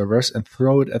of the servers and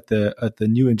throw it at the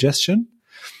new ingestion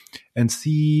and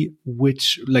see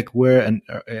where an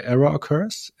error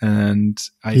occurs. And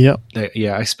I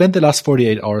spent the last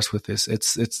 48 hours with this. It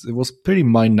was pretty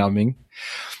mind numbing,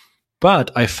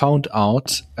 but I found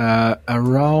out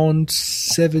around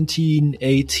 17,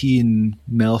 18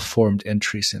 malformed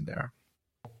entries in there.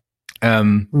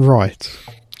 Right.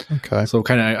 Okay. So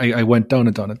kind of, I went down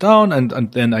and down and down,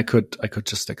 and then I could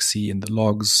just like see in the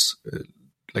logs,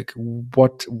 like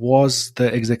what was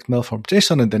the exact malformed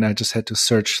JSON, and then I just had to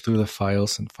search through the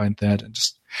files and find that, and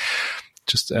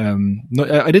no,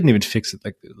 I didn't even fix it.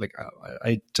 Like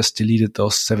I just deleted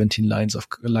those 17 lines of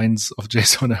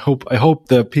JSON. I hope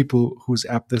the people whose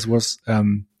app this was,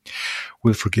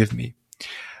 will forgive me.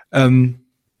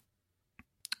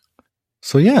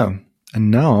 So yeah, and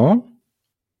now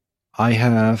I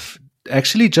have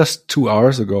actually just 2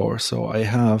 hours ago or so, I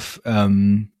have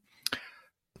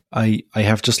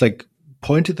just like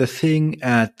pointed the thing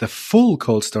at the full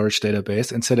cold storage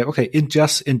database and said, okay,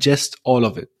 ingest all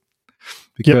of it,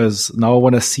 because now I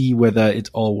want to see whether it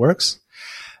all works.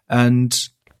 And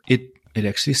it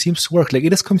actually seems to work. Like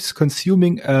it is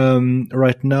consuming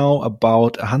right now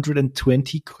about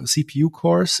 120 CPU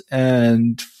cores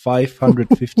and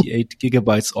 558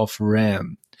 gigabytes of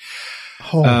RAM.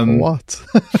 Oh, what?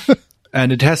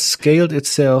 And it has scaled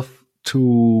itself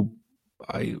to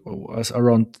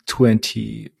around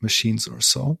 20 machines or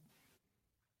so.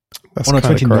 That's kind of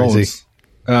crazy.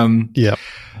 Nodes.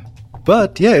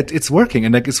 But yeah, it's working,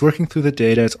 and like it's working through the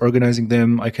data. It's organizing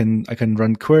them. I can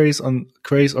run queries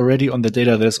already on the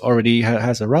data that already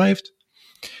has arrived.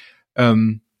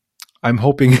 I'm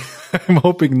hoping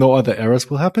no other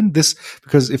errors will happen.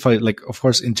 Because if I of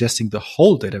course, ingesting the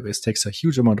whole database takes a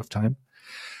huge amount of time.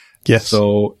 Yes.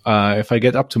 So if I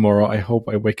get up tomorrow, I hope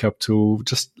I wake up to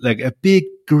just like a big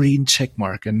green check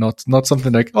mark, and not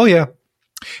something like, oh yeah,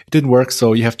 it didn't work,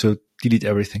 so you have to delete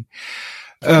everything.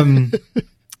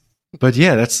 But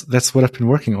yeah, that's what I've been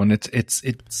working on.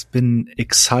 It's been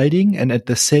exciting and at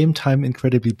the same time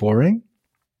incredibly boring.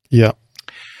 Yeah.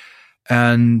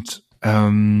 And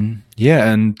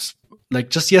and like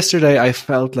just yesterday, I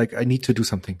felt like I need to do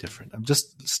something different. I'm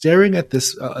just staring at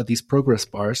these progress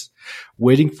bars,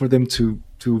 waiting for them to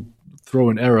throw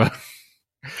an error.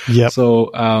 Yeah. So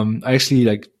I actually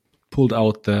like pulled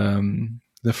out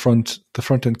the front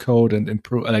end code and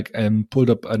pulled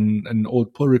up an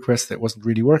old pull request that wasn't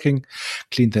really working,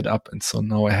 cleaned that up, and so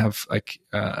now I have like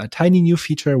a tiny new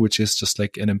feature, which is just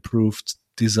like an improved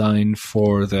design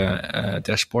for the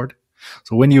dashboard.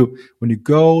 So when you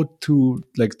go to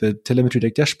like the telemetry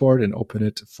deck dashboard and open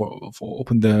it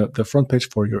open the front page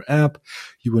for your app,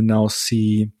 you will now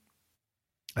see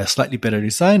a slightly better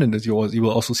design, and you will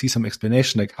also see some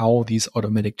explanation like how these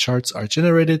automatic charts are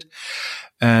generated.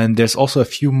 And there's also a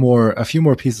few more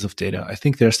pieces of data. I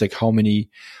think there's like how many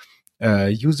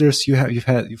users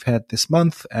you've had this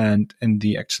month and in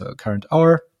the actual current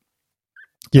hour.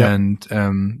 Yeah. And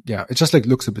it just like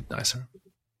looks a bit nicer.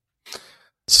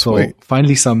 Sweet. So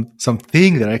finally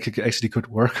something that I could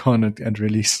work on and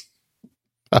release.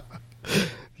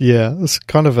 Yeah, it's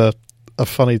kind of a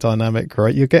funny dynamic,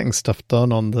 right? You're getting stuff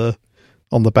done on the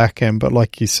back end, but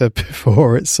like you said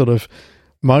before, it's sort of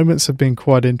moments have been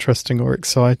quite interesting or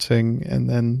exciting, and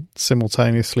then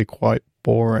simultaneously quite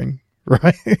boring,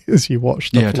 right? As you watch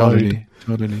stuff load.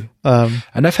 Totally.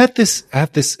 And I've had this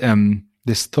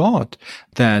thought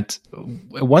that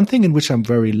one thing in which I'm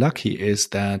very lucky is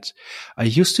that I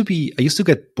used to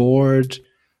get bored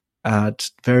at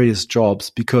various jobs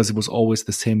because it was always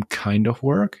the same kind of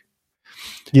work.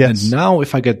 Yes. And now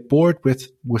if I get bored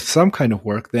with some kind of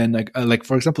work, then like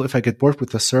for example, if I get bored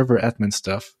with the server admin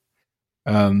stuff,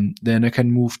 then I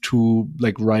can move to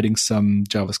like writing some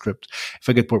JavaScript. If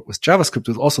I get bored with JavaScript,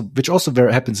 which also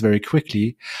happens very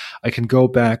quickly, I can go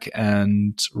back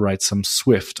and write some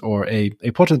Swift. Or a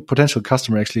potential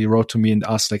customer actually wrote to me and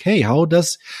asked like, hey, how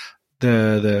does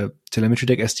the Telemetry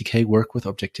Deck SDK work with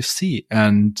Objective-C?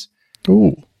 And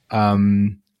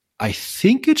I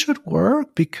think it should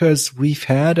work because we've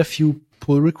had a few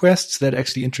pull requests that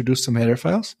actually introduced some header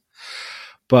files.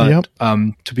 But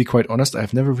to be quite honest,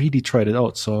 I've never really tried it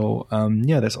out. So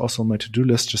that's also on my to-do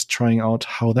list, just trying out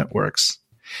how that works.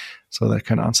 So that I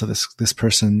can answer this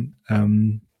person. I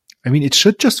mean, it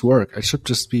should just work. It should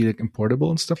just be like importable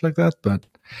and stuff like that. But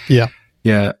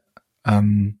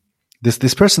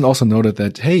this person also noted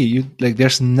that, hey,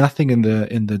 there's nothing in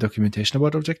the documentation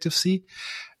about Objective-C,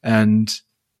 and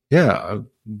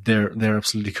they're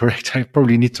absolutely correct. I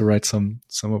probably need to write some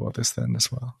about this then as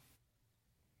well.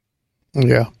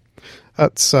 Yeah,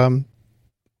 that's. I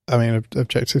mean,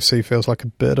 Objective-C feels like a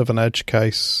bit of an edge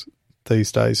case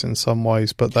these days in some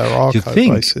ways, but there are code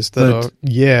bases that are.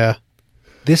 Yeah,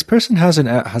 this person has an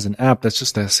app that's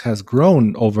just has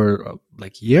grown over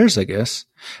like years, I guess,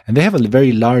 and they have a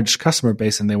very large customer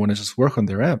base, and they want to just work on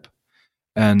their app,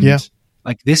 and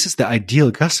like this is the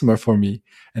ideal customer for me,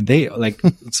 and they like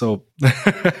so.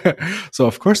 So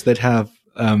of course they'd have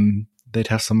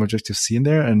some Objective-C in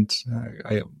there, and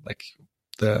I like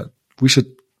we should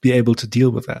be able to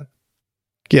deal with that.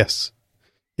 Yes,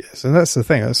 and that's the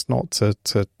thing. It's not to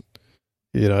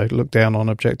look down on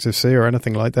Objective-C or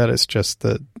anything like that. It's just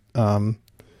that, I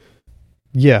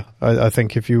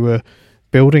think if you were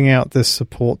building out this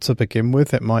support to begin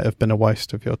with, it might have been a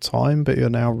waste of your time, but you're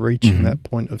now reaching that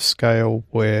point of scale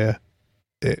where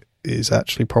it is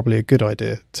actually probably a good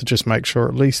idea to just make sure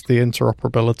at least the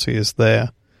interoperability is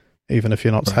there, even if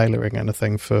you're not tailoring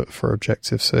anything for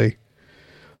Objective-C.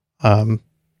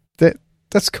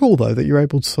 That's cool though, that you're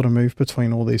able to sort of move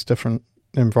between all these different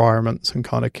environments and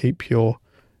kind of keep your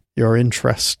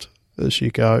interest as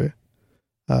you go.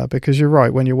 Because you're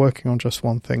right, when you're working on just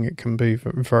one thing, it can be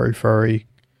very, very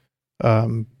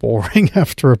boring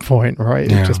after a point, right?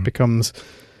 Yeah. It just becomes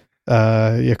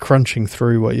you're crunching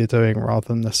through what you're doing rather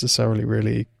than necessarily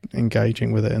really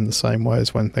engaging with it in the same way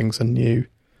as when things are new.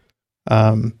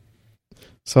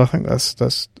 So I think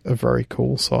that's a very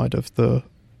cool side of the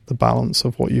balance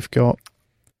of what you've got.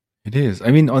 It is. I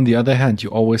mean, on the other hand, I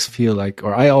always feel like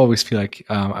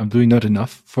I'm doing not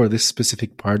enough for this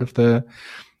specific part of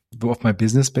my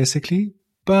business, basically.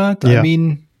 But I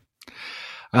mean,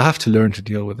 I have to learn to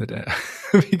deal with it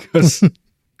because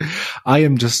I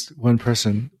am just one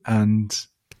person, and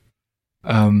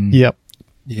I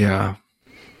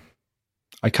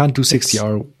can't do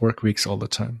 60-hour work weeks all the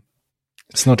time.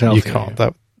 It's not healthy. You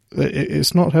can't.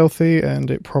 It's not healthy,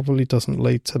 and it probably doesn't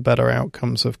lead to better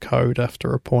outcomes of code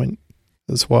after a point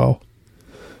as well.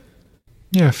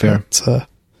 Yeah, fair. But,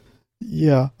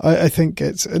 I think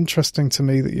it's interesting to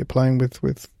me that you're playing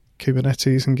with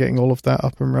Kubernetes and getting all of that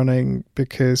up and running,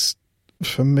 because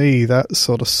for me, that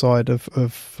sort of side of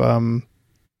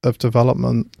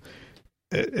development,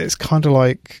 it's kind of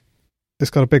like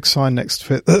it's got a big sign next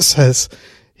to it that says,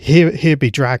 "Here be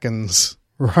dragons."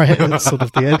 Right, it's sort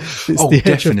of the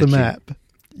edge of the map.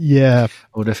 Yeah.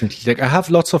 Oh, definitely. Like I have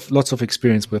lots of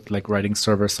experience with like writing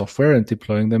server software and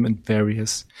deploying them in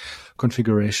various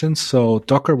configurations. So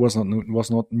Docker was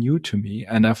not new to me,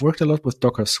 and I've worked a lot with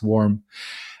Docker Swarm,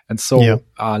 and so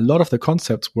a lot of the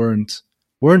concepts weren't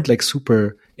like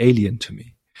super alien to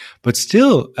me. But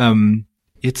still,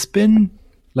 it's been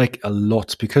like a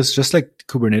lot, because just like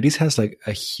Kubernetes has like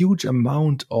a huge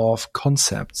amount of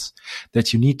concepts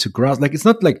that you need to grasp. Like it's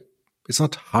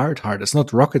not hard. It's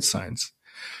not rocket science.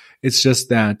 It's just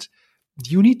that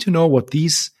you need to know what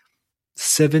these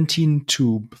 17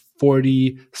 to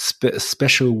 40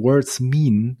 special words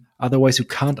mean. Otherwise you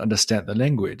can't understand the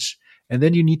language. And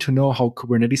then you need to know how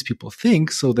Kubernetes people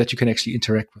think so that you can actually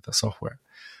interact with the software.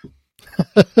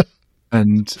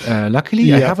 And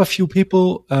luckily, I have a few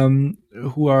people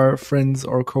who are friends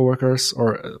or coworkers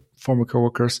or former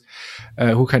coworkers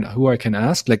who I can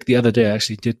ask. Like the other day, I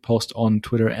actually did post on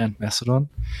Twitter and Mastodon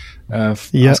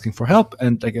asking for help,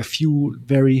 and like a few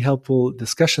very helpful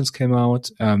discussions came out.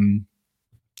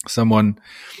 Someone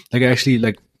like I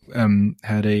actually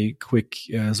had a quick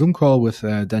Zoom call with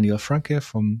Daniel Franke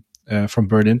from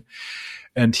Berlin.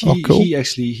 And he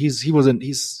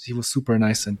was super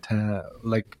nice, and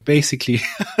like basically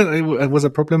it was a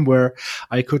problem where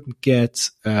I couldn't get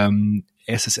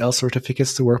SSL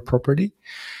certificates to work properly.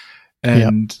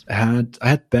 and I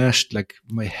had bashed like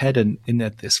my head in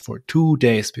at this for 2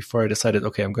 days before I decided,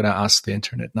 okay, I'm going to ask the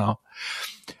internet now.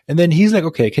 And then he's like,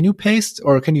 okay, can you paste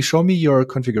or can you show me your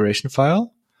configuration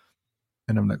file?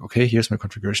 And I'm like, okay, here's my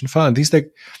configuration file. And he's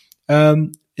like,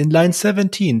 in line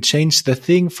 17, change the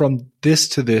thing from this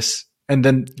to this. And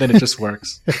then it just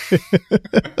works.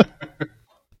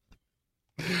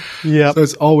 Yeah. So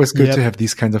it's always good to have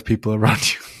these kinds of people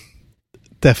around you.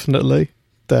 Definitely.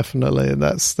 And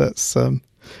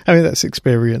that's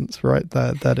experience, right?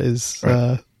 That is,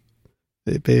 right.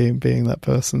 It being that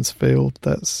person's field.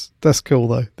 That's cool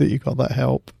though, that you got that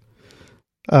help.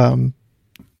 I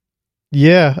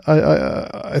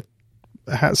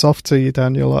hats off to you,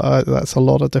 Daniel. That's a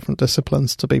lot of different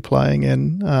disciplines to be playing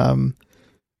in,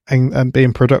 and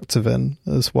being productive in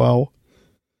as well.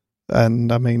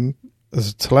 And I mean, as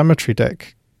a telemetry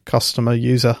deck customer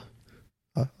user,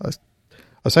 I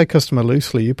say customer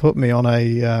loosely. You put me on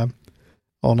a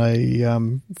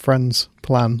friends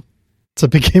plan to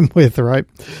begin with, right?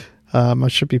 I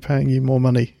should be paying you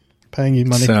money.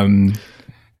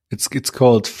 It's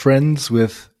called friends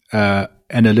with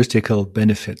analytical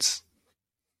benefits.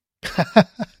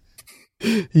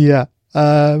 Yeah.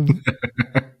 But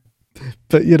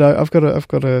I've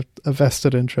got a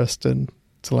vested interest in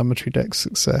telemetry deck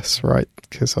success, right?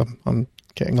 Because I'm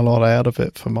getting a lot out of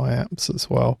it for my apps as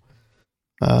well.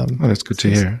 That's good to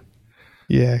hear.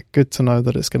 Yeah, good to know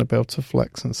that it's going to be able to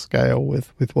flex and scale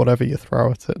with whatever you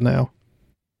throw at it now.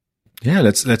 Yeah,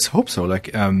 let's hope so. Like,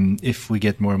 if we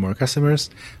get more and more customers,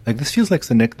 like this feels like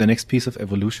the next piece of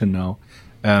evolution now.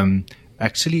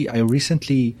 Actually, I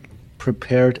recently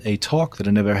prepared a talk that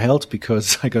I never held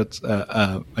because I got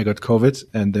COVID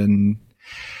and then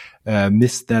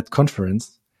missed that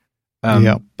conference.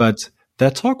 But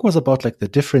that talk was about like the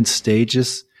different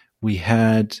stages we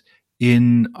had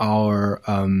in our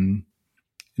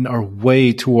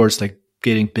way towards like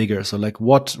getting bigger. So like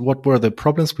what were the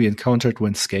problems we encountered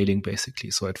when scaling, basically?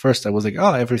 So at first I was like,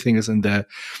 everything is in the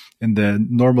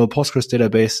normal Postgres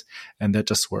database and that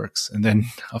just works. And then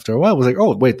after a while I was like,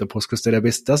 oh wait, the Postgres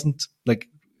database doesn't like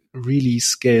really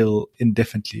scale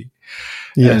indefinitely.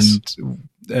 Yes.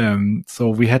 And so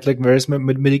we had like various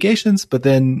mitigations, but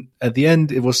then at the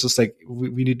end it was just like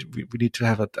we need to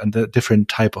have a different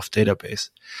type of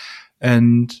database.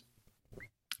 And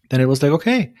then it was like,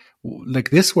 okay, like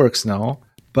this works now,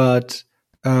 but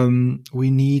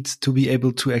we need to be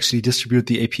able to actually distribute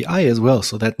the API as well.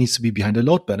 So that needs to be behind a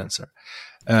load balancer.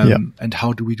 And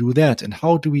how do we do that? And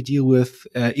how do we deal with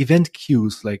event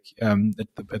queues? Like at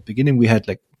the beginning we had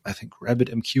like, I think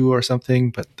RabbitMQ or something,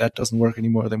 but that doesn't work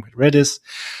anymore. Then with Redis,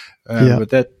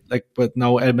 but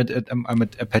now I'm at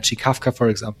Apache Kafka, for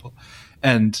example.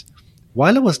 And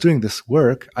while I was doing this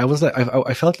work, I was like,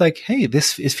 I felt like, hey,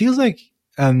 it feels like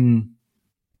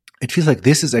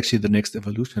this is actually the next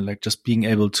evolution, like just being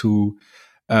able to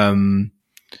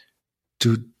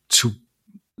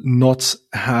not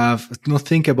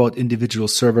think about individual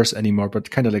servers anymore, but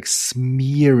kind of like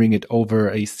smearing it over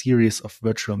a series of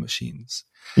virtual machines.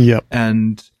 Yeah.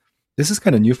 And this is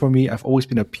kind of new for me. I've always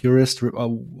been a purist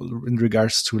in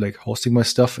regards to like hosting my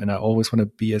stuff, and I always want to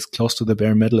be as close to the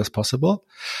bare metal as possible.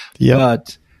 Yeah.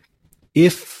 But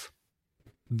if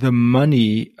the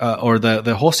money or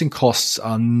the hosting costs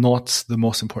are not the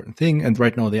most important thing, and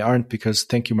right now they aren't because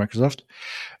thank you, Microsoft,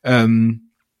 then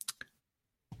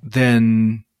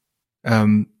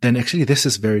actually this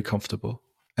is very comfortable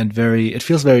and it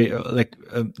feels very like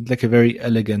a very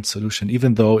elegant solution,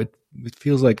 even though it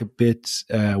feels like a bit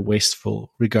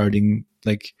wasteful regarding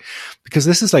like, because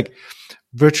this is like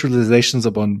virtualizations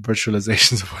upon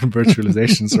virtualizations upon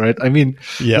virtualizations, right? I mean,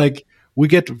 like we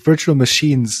get virtual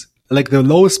machines, like the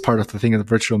lowest part of the thing are the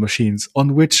virtual machines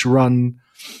on which runs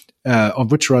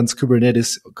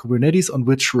Kubernetes, on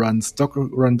which run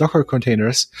Docker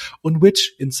containers, on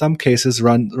which in some cases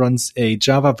runs a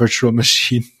Java virtual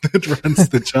machine that runs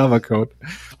the Java code.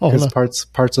 Because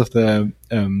parts of the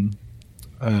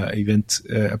event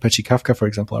Apache Kafka, for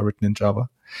example, are written in Java.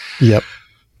 Yep.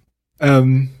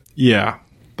 Yeah,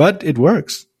 but it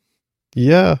works.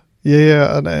 Yeah,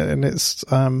 and it's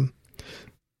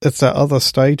that other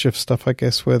stage of stuff, I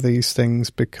guess, where these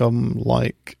things become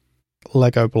like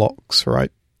Lego blocks, right?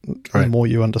 The more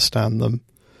you understand them.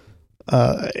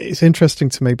 It's interesting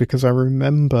to me because I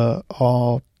remember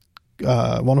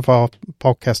one of our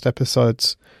podcast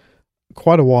episodes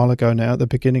quite a while ago now, at the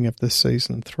beginning of this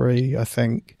season 3, I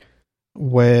think,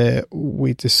 where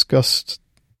we discussed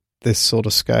this sort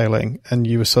of scaling, and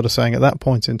you were sort of saying at that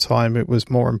point in time it was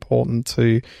more important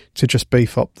to just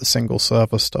beef up the single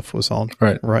server stuff was on.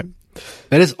 Right.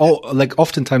 That is all like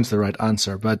oftentimes the right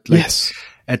answer, but like, yes.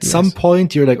 At some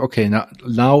point, you're like, okay,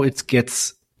 now it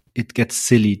gets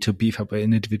silly to beef up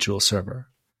an individual server.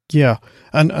 Yeah,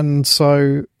 and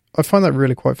so I find that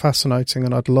really quite fascinating,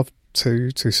 and I'd love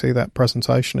to see that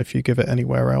presentation if you give it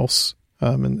anywhere else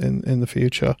in the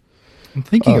future. I'm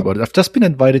thinking about it. I've just been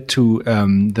invited to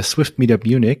the Swift Meetup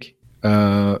Munich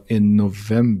in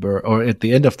November, or at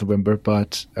the end of November,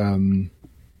 but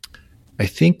I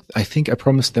think I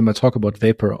promised them a talk about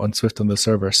Vapor on Swift on the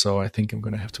server, so I think I'm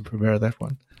going to have to prepare that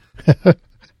one.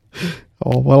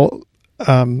 Oh, well,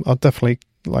 I'd definitely,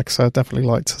 like I said, I'd definitely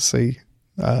like to see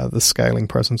the scaling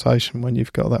presentation when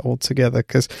you've got that all together,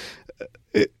 because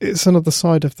it's another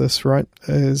side of this, right,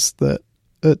 is that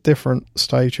at different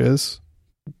stages,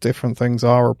 different things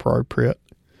are appropriate.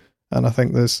 And I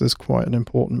think there's quite an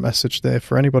important message there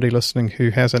for anybody listening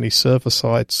who has any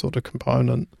server-side sort of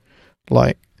component,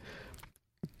 like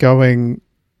going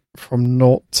from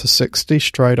 0 to 60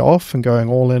 straight off and going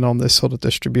all in on this sort of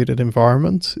distributed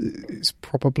environment is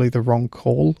probably the wrong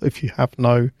call if you have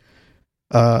no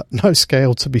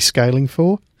scale to be scaling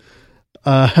for.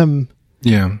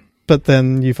 Yeah. But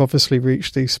then you've obviously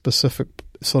reached these specific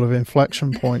sort of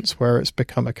inflection points where it's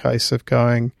become a case of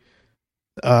going,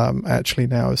 actually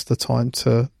now is the time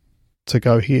to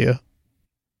go here,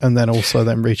 and then also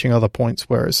then reaching other points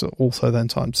where it's also then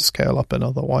time to scale up in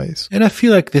other ways. And I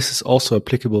feel like this is also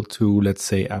applicable to, let's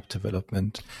say, app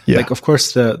development. Yeah. Like, of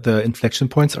course, the inflection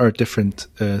points are at different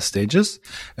stages,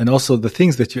 and also the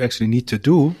things that you actually need to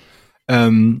do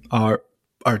are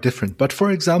different. But for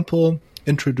example,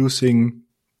 introducing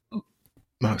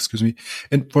unit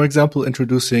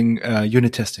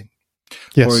testing.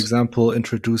 Yes. For example,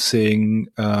 introducing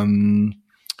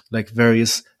like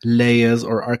various layers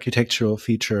or architectural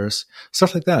features,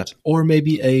 stuff like that, or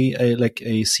maybe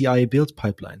a CI build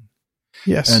pipeline.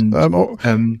 Yes. And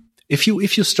if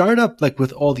you start up like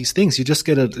with all these things, you just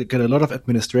get a lot of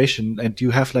administration, and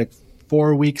you have like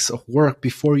 4 weeks of work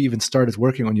before you even started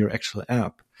working on your actual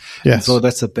app. Yes. And so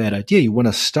that's a bad idea. You want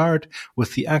to start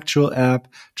with the actual app,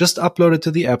 just upload it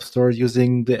to the App Store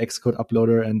using the Xcode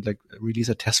uploader, and like release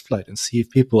a test flight and see if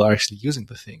people are actually using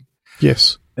the thing.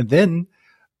 Yes. And then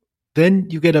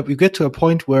you get to a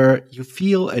point where you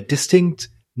feel a distinct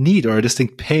need or a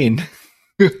distinct pain.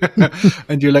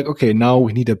 And you're like, okay, now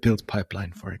we need a build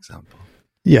pipeline, for example.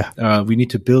 Yeah. We need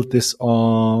to build this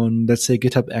on, let's say,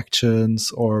 GitHub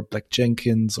Actions or like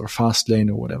Jenkins or Fastlane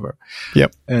or whatever.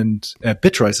 Yep. And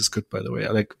Bitrise is good, by the way.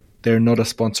 Like, they're not a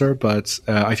sponsor, but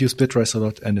I've used Bitrise a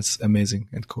lot, and it's amazing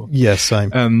and cool. Yeah,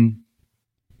 same.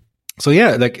 So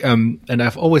yeah, like, and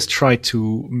I've always tried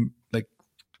to like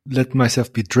let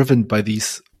myself be driven by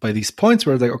these points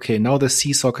where like, okay, now the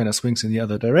seesaw kind of swings in the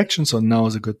other direction, so now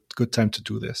is a good time to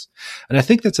do this. And I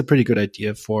think that's a pretty good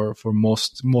idea for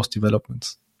most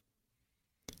developments.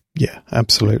 Yeah,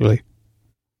 absolutely.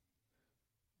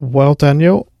 Well,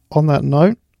 Daniel, on that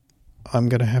note, I'm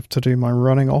going to have to do my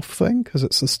running off thing because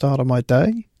it's the start of my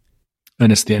day.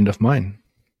 And it's the end of mine.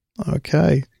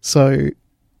 Okay, so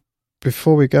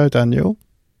before we go, Daniel,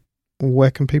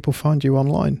 where can people find you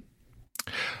online?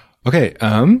 Okay,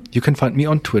 you can find me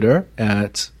on Twitter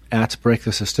at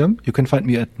BreakTheSystem. You can find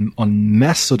me on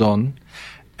Mastodon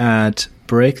at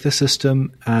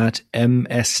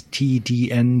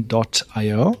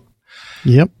breakthesystem@mstdn.io.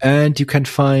 Yep. And you can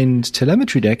find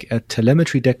Telemetry Deck at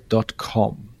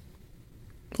telemetrydeck.com.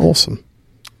 Awesome.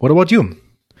 What about you?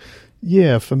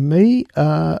 Yeah, for me,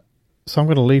 so I'm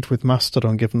going to lead with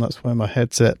Mastodon, given that's where my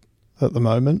head's at the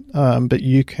moment. But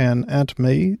you can add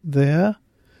me there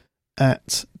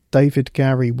at David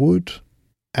Gary Wood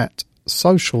at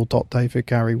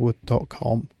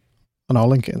social.davidgarywood.com. And I'll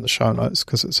link it in the show notes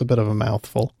because it's a bit of a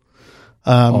mouthful.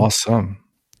 Awesome.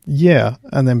 Yeah.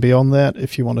 And then beyond that,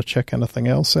 if you want to check anything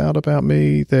else out about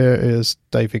me, there is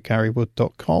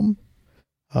davidgarywood.com.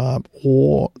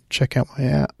 Or check out my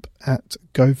app at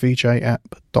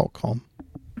govjapp.com.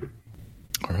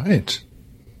 All right.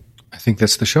 I think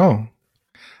that's the show.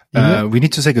 Yeah. We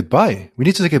need to say goodbye.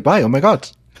 Oh my God.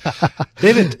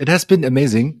 David, it has been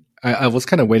amazing. I was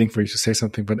kind of waiting for you to say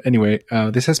something, but anyway,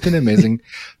 this has been amazing.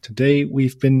 Today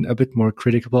we've been a bit more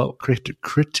critical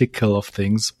of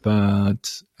things,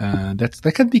 but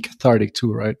that can be cathartic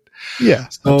too, right? Yeah,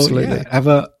 so, absolutely. Yeah, have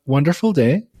a wonderful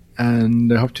day,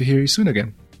 and I hope to hear you soon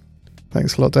again.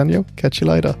 Thanks a lot, Daniel. Catch you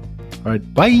later. All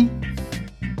right, bye.